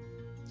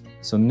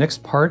 So the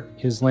next part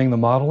is laying the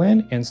model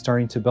in and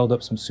starting to build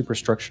up some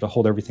superstructure to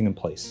hold everything in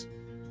place.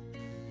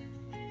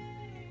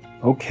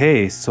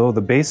 Okay, so the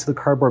base of the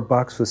cardboard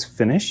box was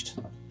finished.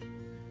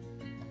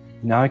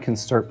 Now I can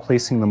start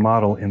placing the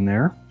model in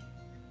there.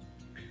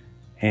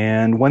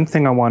 And one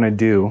thing I want to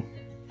do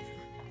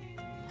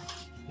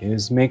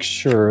is make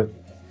sure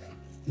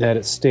that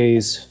it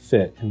stays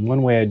fit. And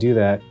one way I do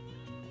that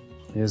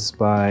is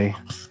by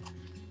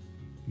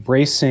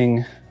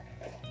bracing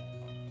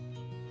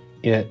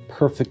it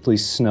perfectly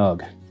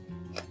snug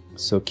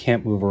so it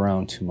can't move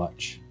around too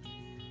much.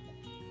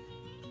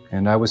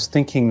 And I was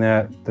thinking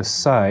that the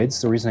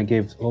sides, the reason I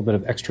gave a little bit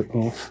of extra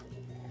oomph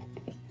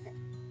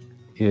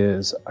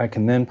is I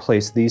can then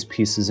place these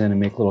pieces in and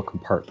make little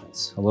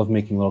compartments. I love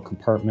making little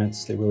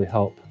compartments, they really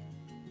help.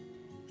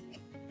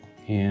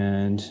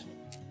 And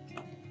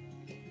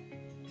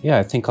yeah,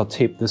 I think I'll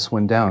tape this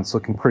one down. It's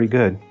looking pretty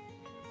good.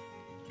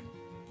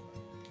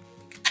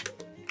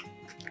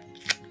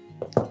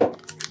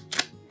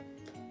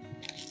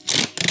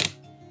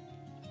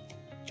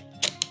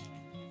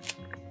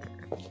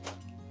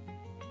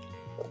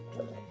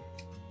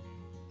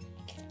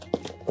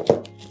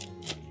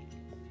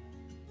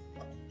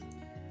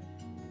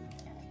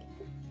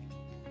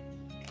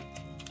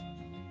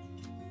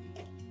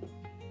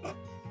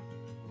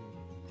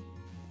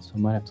 So I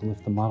might have to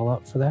lift the model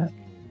up for that.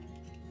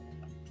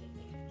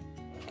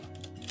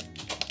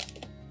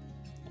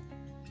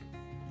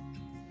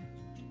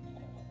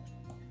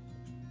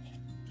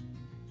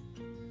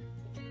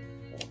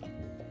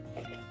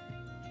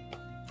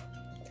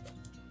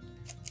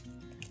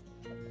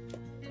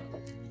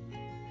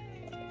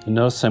 And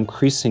notice I'm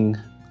creasing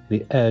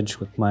the edge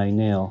with my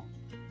nail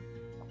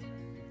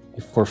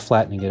before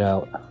flattening it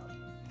out.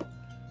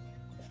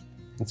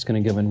 It's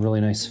going to give a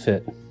really nice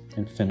fit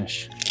and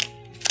finish.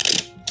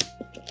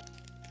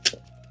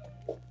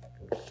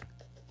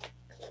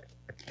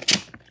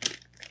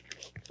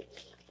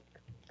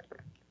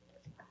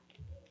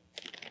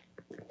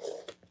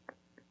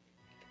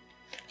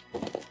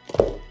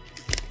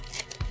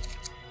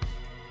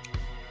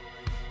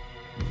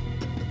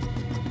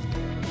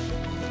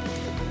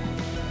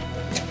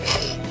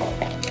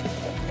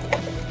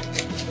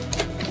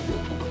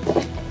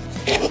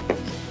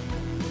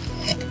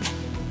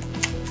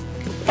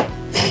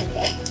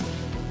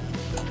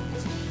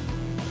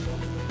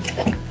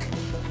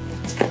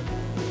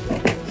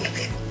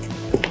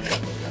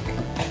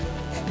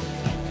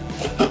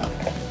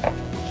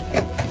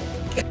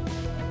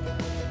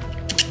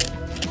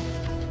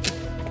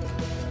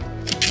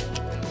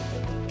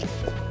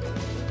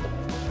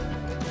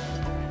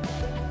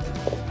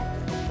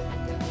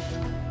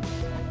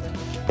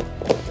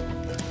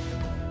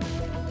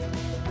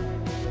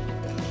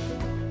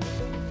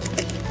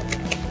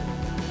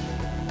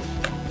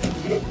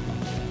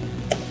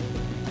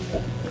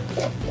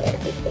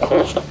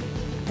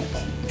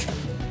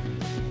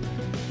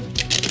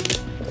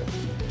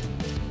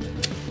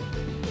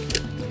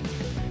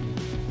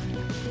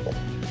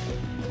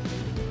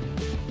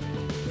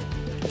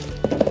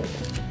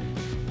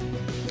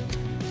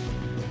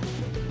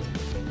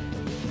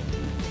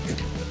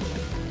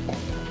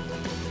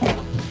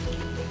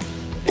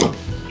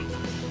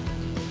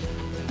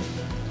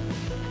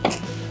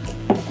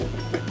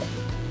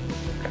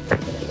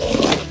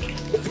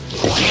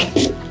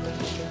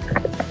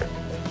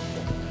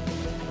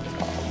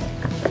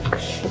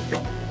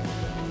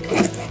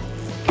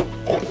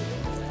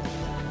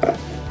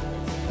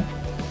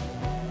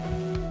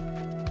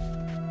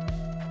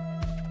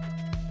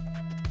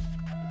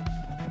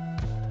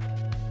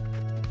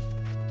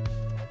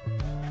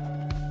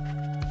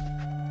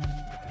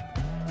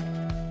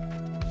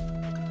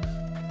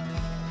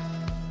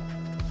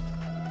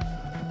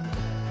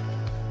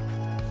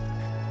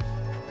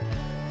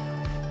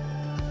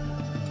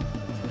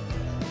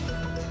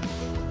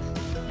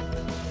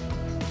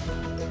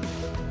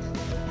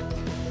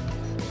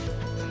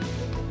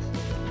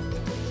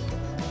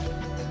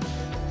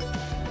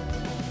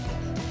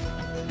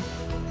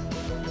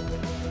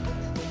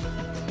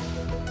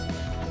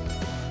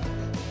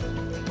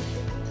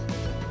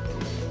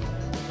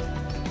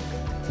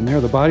 And there,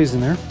 the body's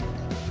in there.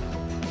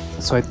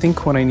 So I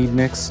think what I need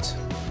next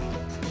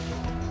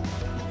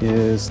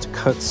is to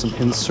cut some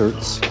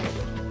inserts.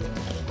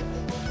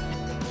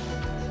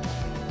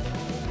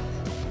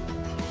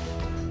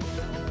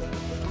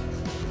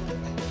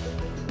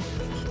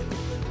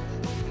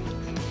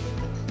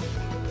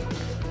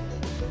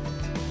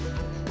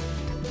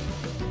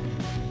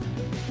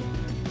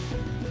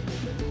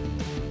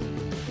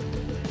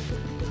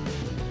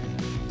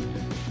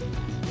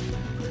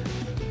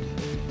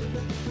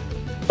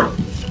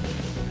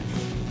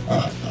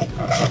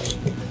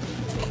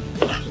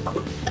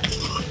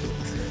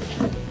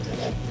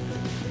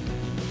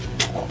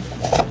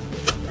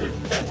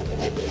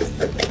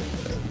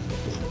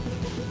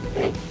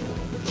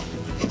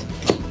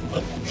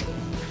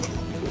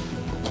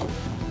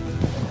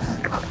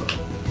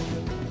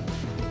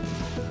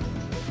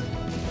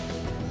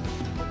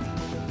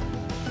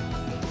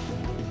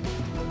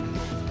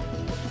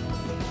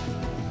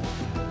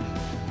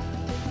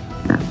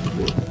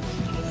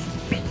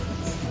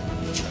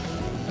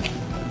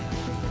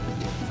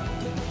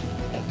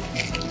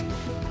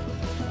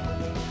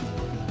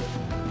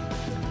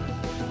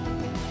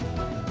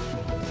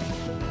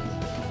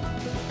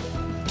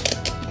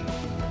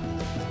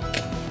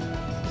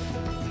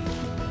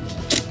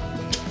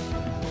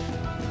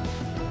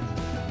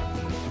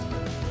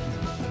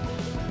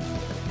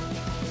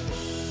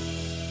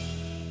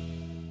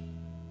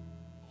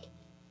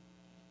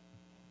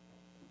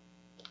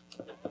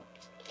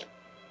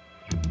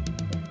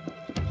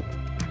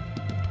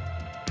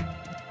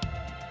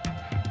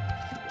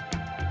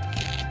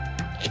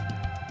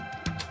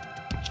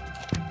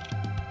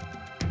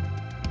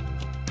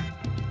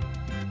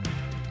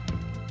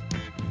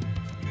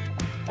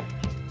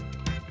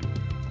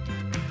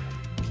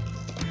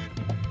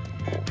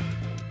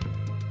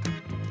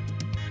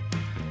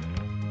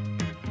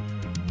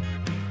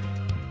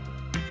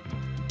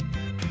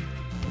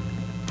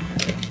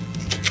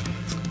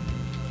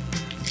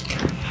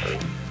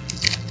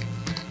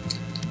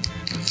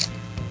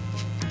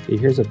 Okay,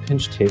 here's a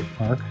pinch tape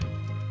mark.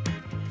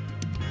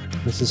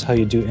 This is how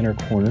you do inner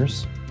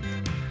corners.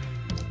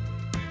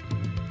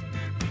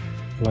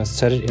 You want to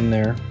set it in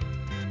there,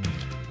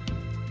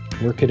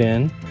 work it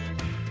in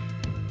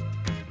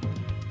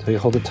until you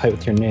hold it tight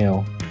with your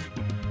nail.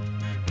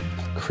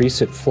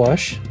 Crease it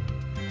flush,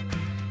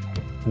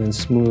 and then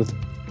smooth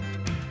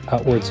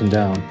outwards and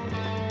down.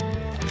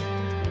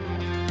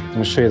 I'm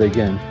going to show you that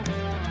again.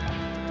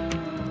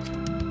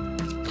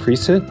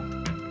 Crease it.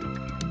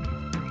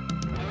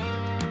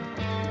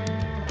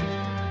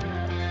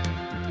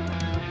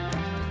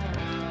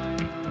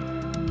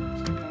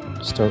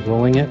 Start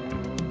rolling it.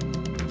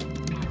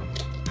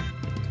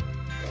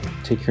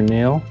 Take your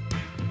nail,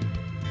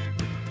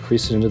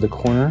 crease it into the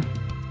corner,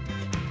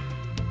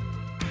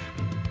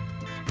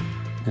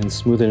 and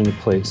smooth it into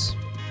place.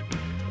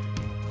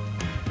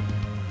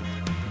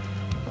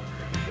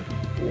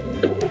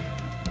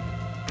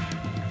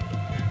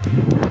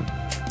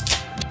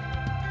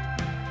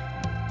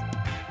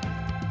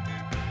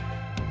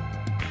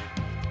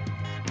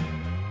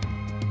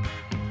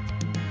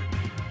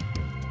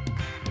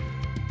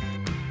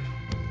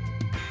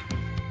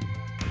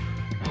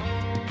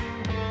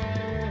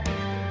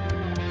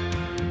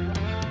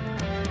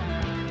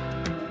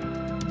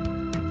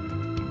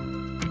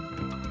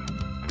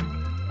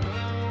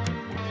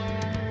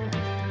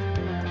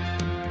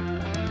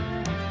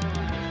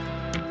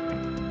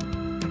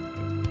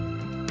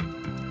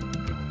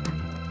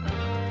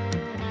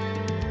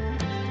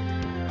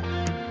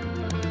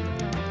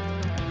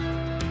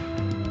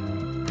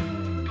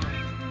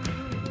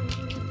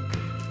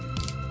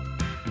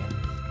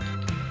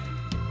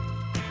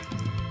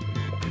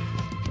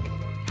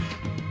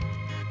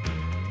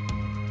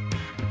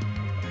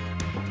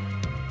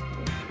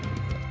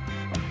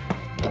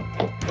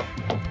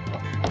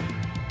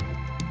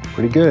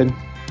 pretty good.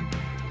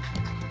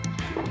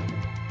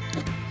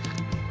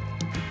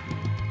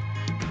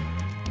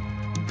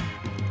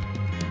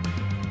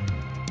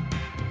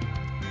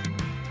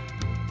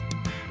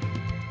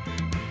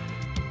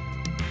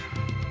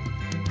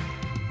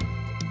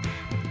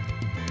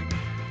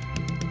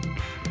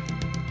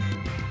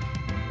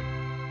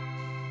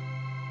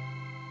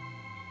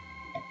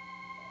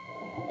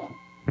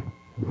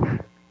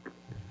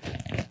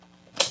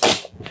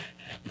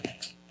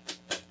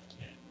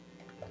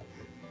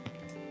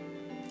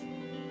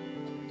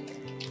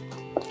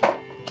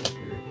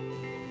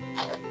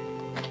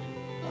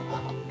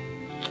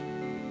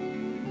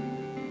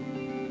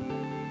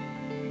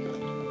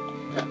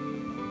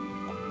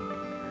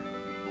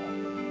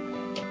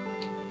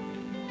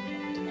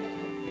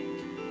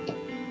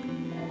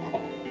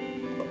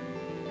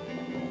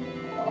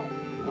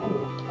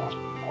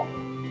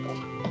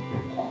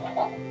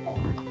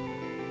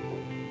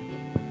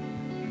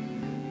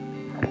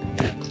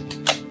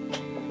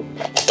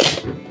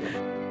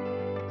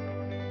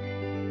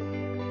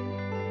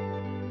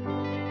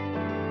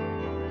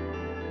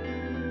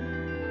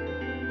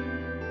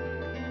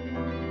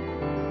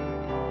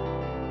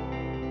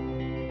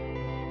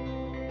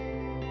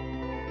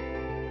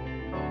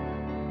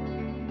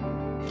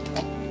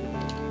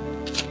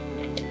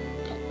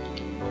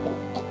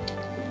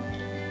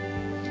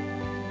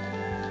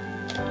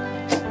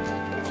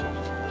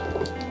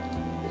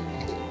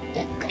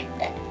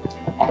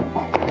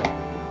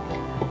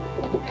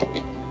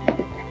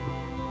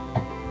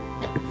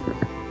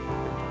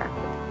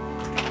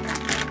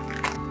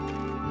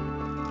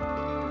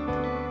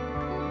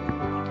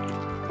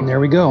 And there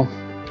we go.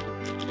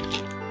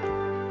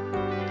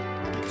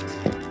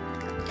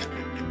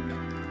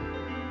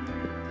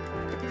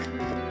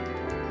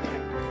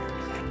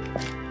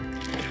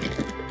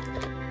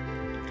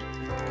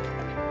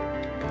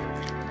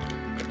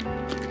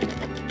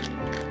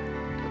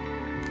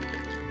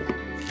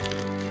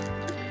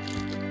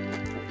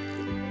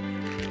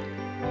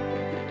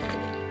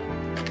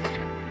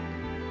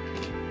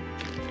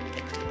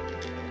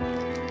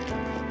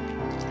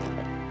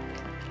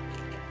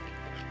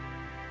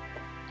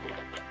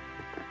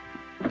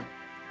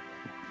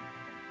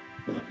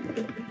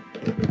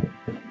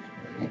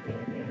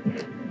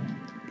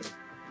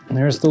 And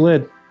there's the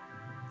lid.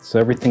 So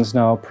everything's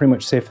now pretty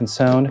much safe and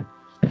sound.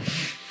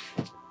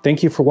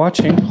 Thank you for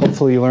watching.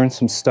 Hopefully you learned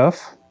some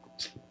stuff.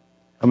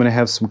 I'm going to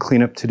have some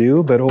cleanup to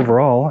do, but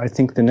overall, I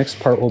think the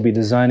next part will be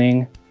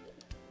designing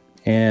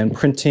and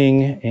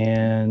printing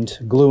and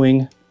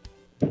gluing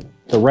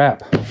the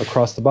wrap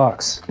across the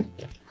box.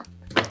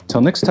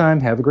 Till next time,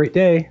 have a great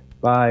day.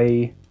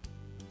 Bye.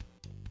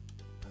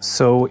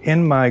 So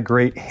in my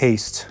great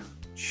haste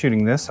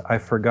shooting this, I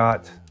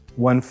forgot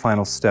one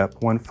final step,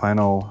 one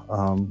final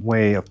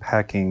way of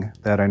packing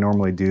that I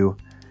normally do,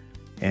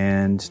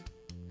 and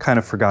kind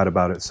of forgot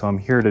about it. So I'm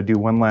here to do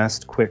one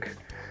last quick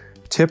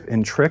tip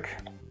and trick,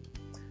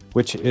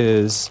 which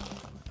is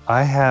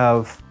I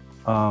have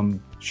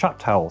shop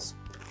towels.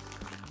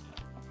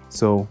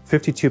 So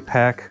 52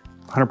 pack,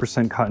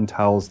 100% cotton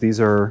towels. These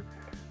are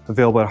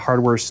available at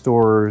hardware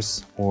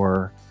stores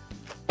or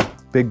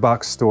big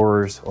box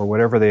stores or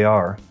whatever they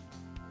are.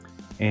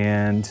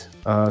 And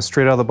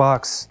straight out of the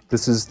box,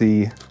 this is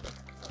the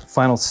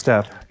final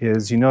step,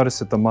 is you notice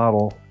that the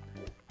model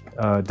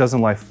doesn't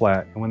lie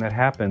flat. And when that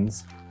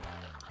happens,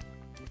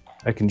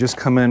 I can just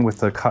come in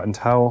with a cotton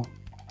towel.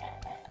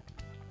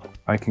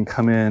 I can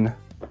come in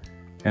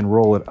and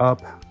roll it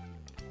up,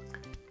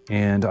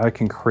 and I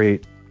can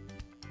create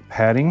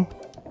padding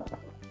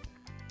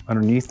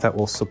underneath that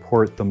will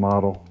support the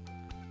model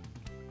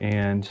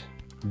and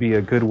be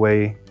a good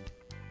way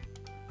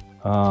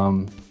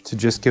to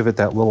just give it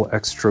that little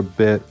extra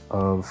bit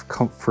of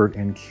comfort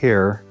and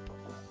care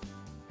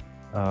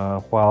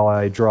while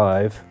I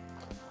drive.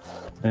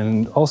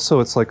 And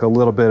also it's like a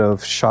little bit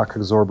of shock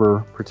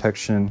absorber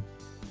protection.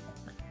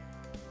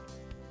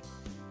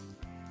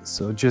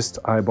 So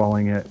just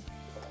eyeballing it.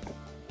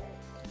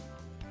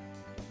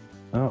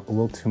 Oh, a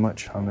little too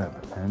much on that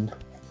end.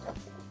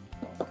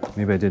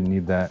 Maybe I didn't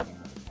need that.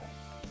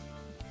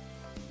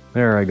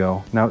 There I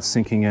go. Now it's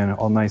sinking in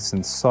all nice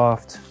and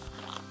soft.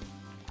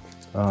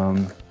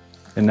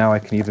 And now I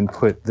can even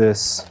put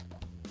this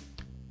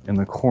in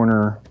the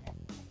corner,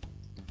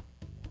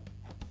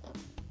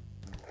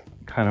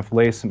 kind of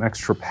lay some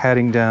extra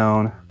padding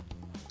down,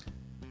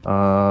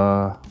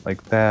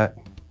 like that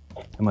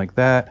and like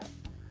that.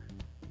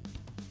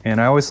 And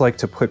I always like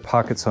to put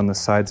pockets on the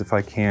sides if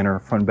I can, or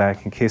front and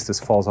back, in case this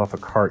falls off a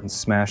cart and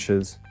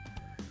smashes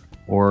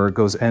or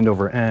goes end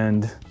over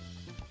end.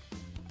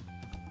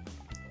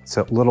 It's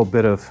a little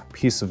bit of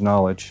piece of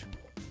knowledge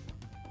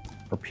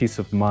or peace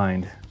of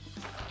mind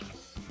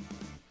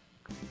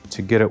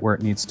to get it where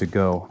it needs to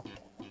go.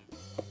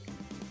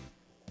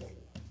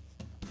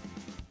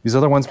 These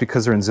other ones,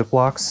 because they're in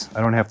Ziplocs,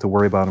 I don't have to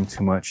worry about them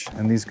too much.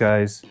 And these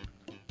guys,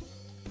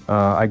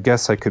 I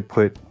guess I could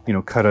put,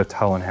 cut a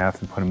towel in half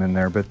and put them in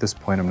there, but at this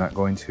point I'm not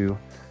going to.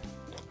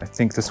 I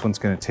think this one's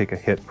going to take a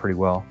hit pretty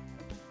well.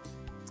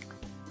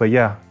 But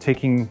yeah,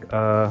 taking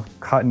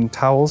cotton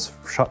towels,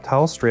 shop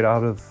towels, straight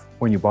out of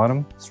when you bought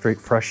them,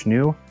 straight fresh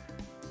new,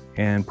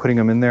 and putting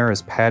them in there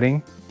as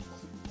padding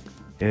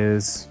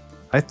is,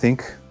 I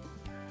think,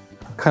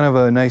 kind of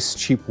a nice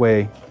cheap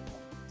way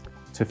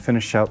to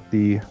finish out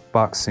the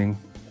boxing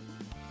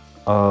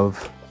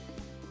of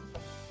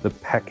the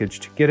package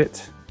to get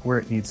it where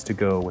it needs to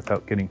go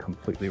without getting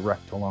completely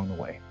wrecked along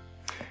the way.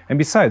 And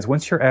besides,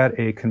 once you're at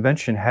a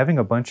convention, having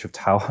a bunch of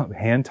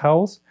hand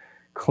towels,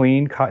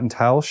 clean cotton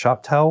towels,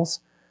 shop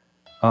towels,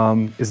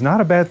 is not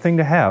a bad thing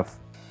to have.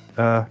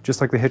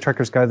 Just like the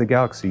Hitchhiker's Guide to the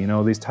Galaxy, you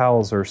know, these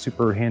towels are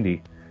super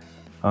handy,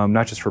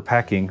 not just for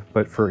packing,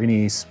 but for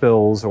any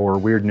spills or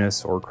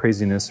weirdness or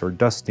craziness or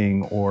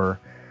dusting or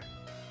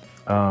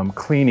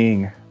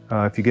cleaning.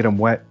 If you get them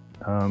wet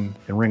and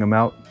wring them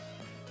out,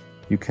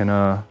 you can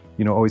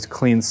you know, always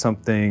clean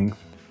something,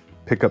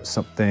 pick up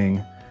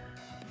something.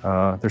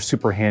 They're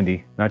super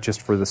handy, not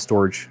just for the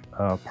storage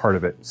part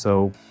of it.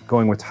 So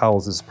going with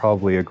towels is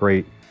probably a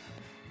great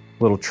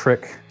little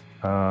trick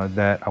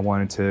that I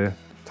wanted to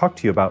talk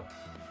to you about.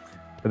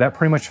 But that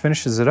pretty much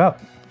finishes it up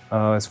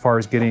as far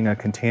as getting a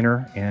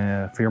container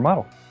for your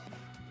model.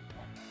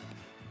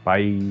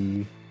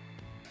 Bye.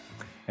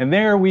 And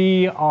there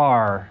we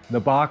are. The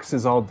box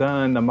is all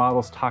done, the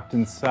model's tucked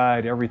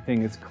inside,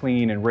 everything is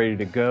clean and ready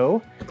to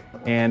go.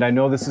 And I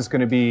know this is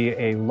going to be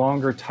a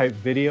longer type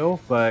video,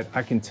 but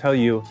I can tell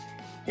you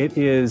it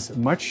is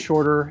much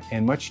shorter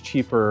and much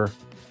cheaper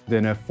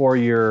than a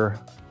 4-year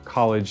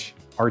college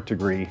art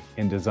degree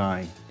in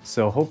design.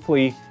 So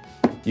hopefully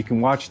you can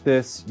watch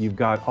this, you've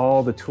got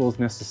all the tools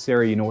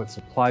necessary, you know what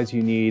supplies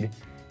you need,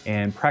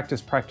 and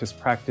practice, practice,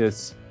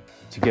 practice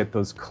to get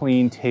those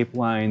clean tape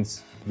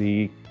lines,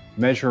 the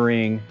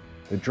measuring,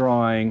 the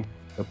drawing,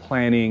 the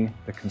planning,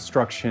 the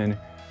construction,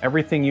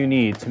 everything you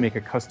need to make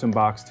a custom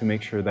box to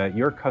make sure that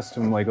your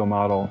custom Lego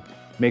model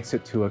makes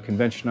it to a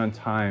convention on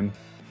time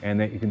and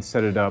that you can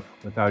set it up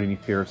without any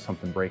fear of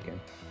something breaking.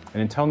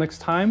 And until next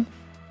time,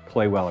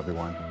 play well,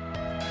 everyone.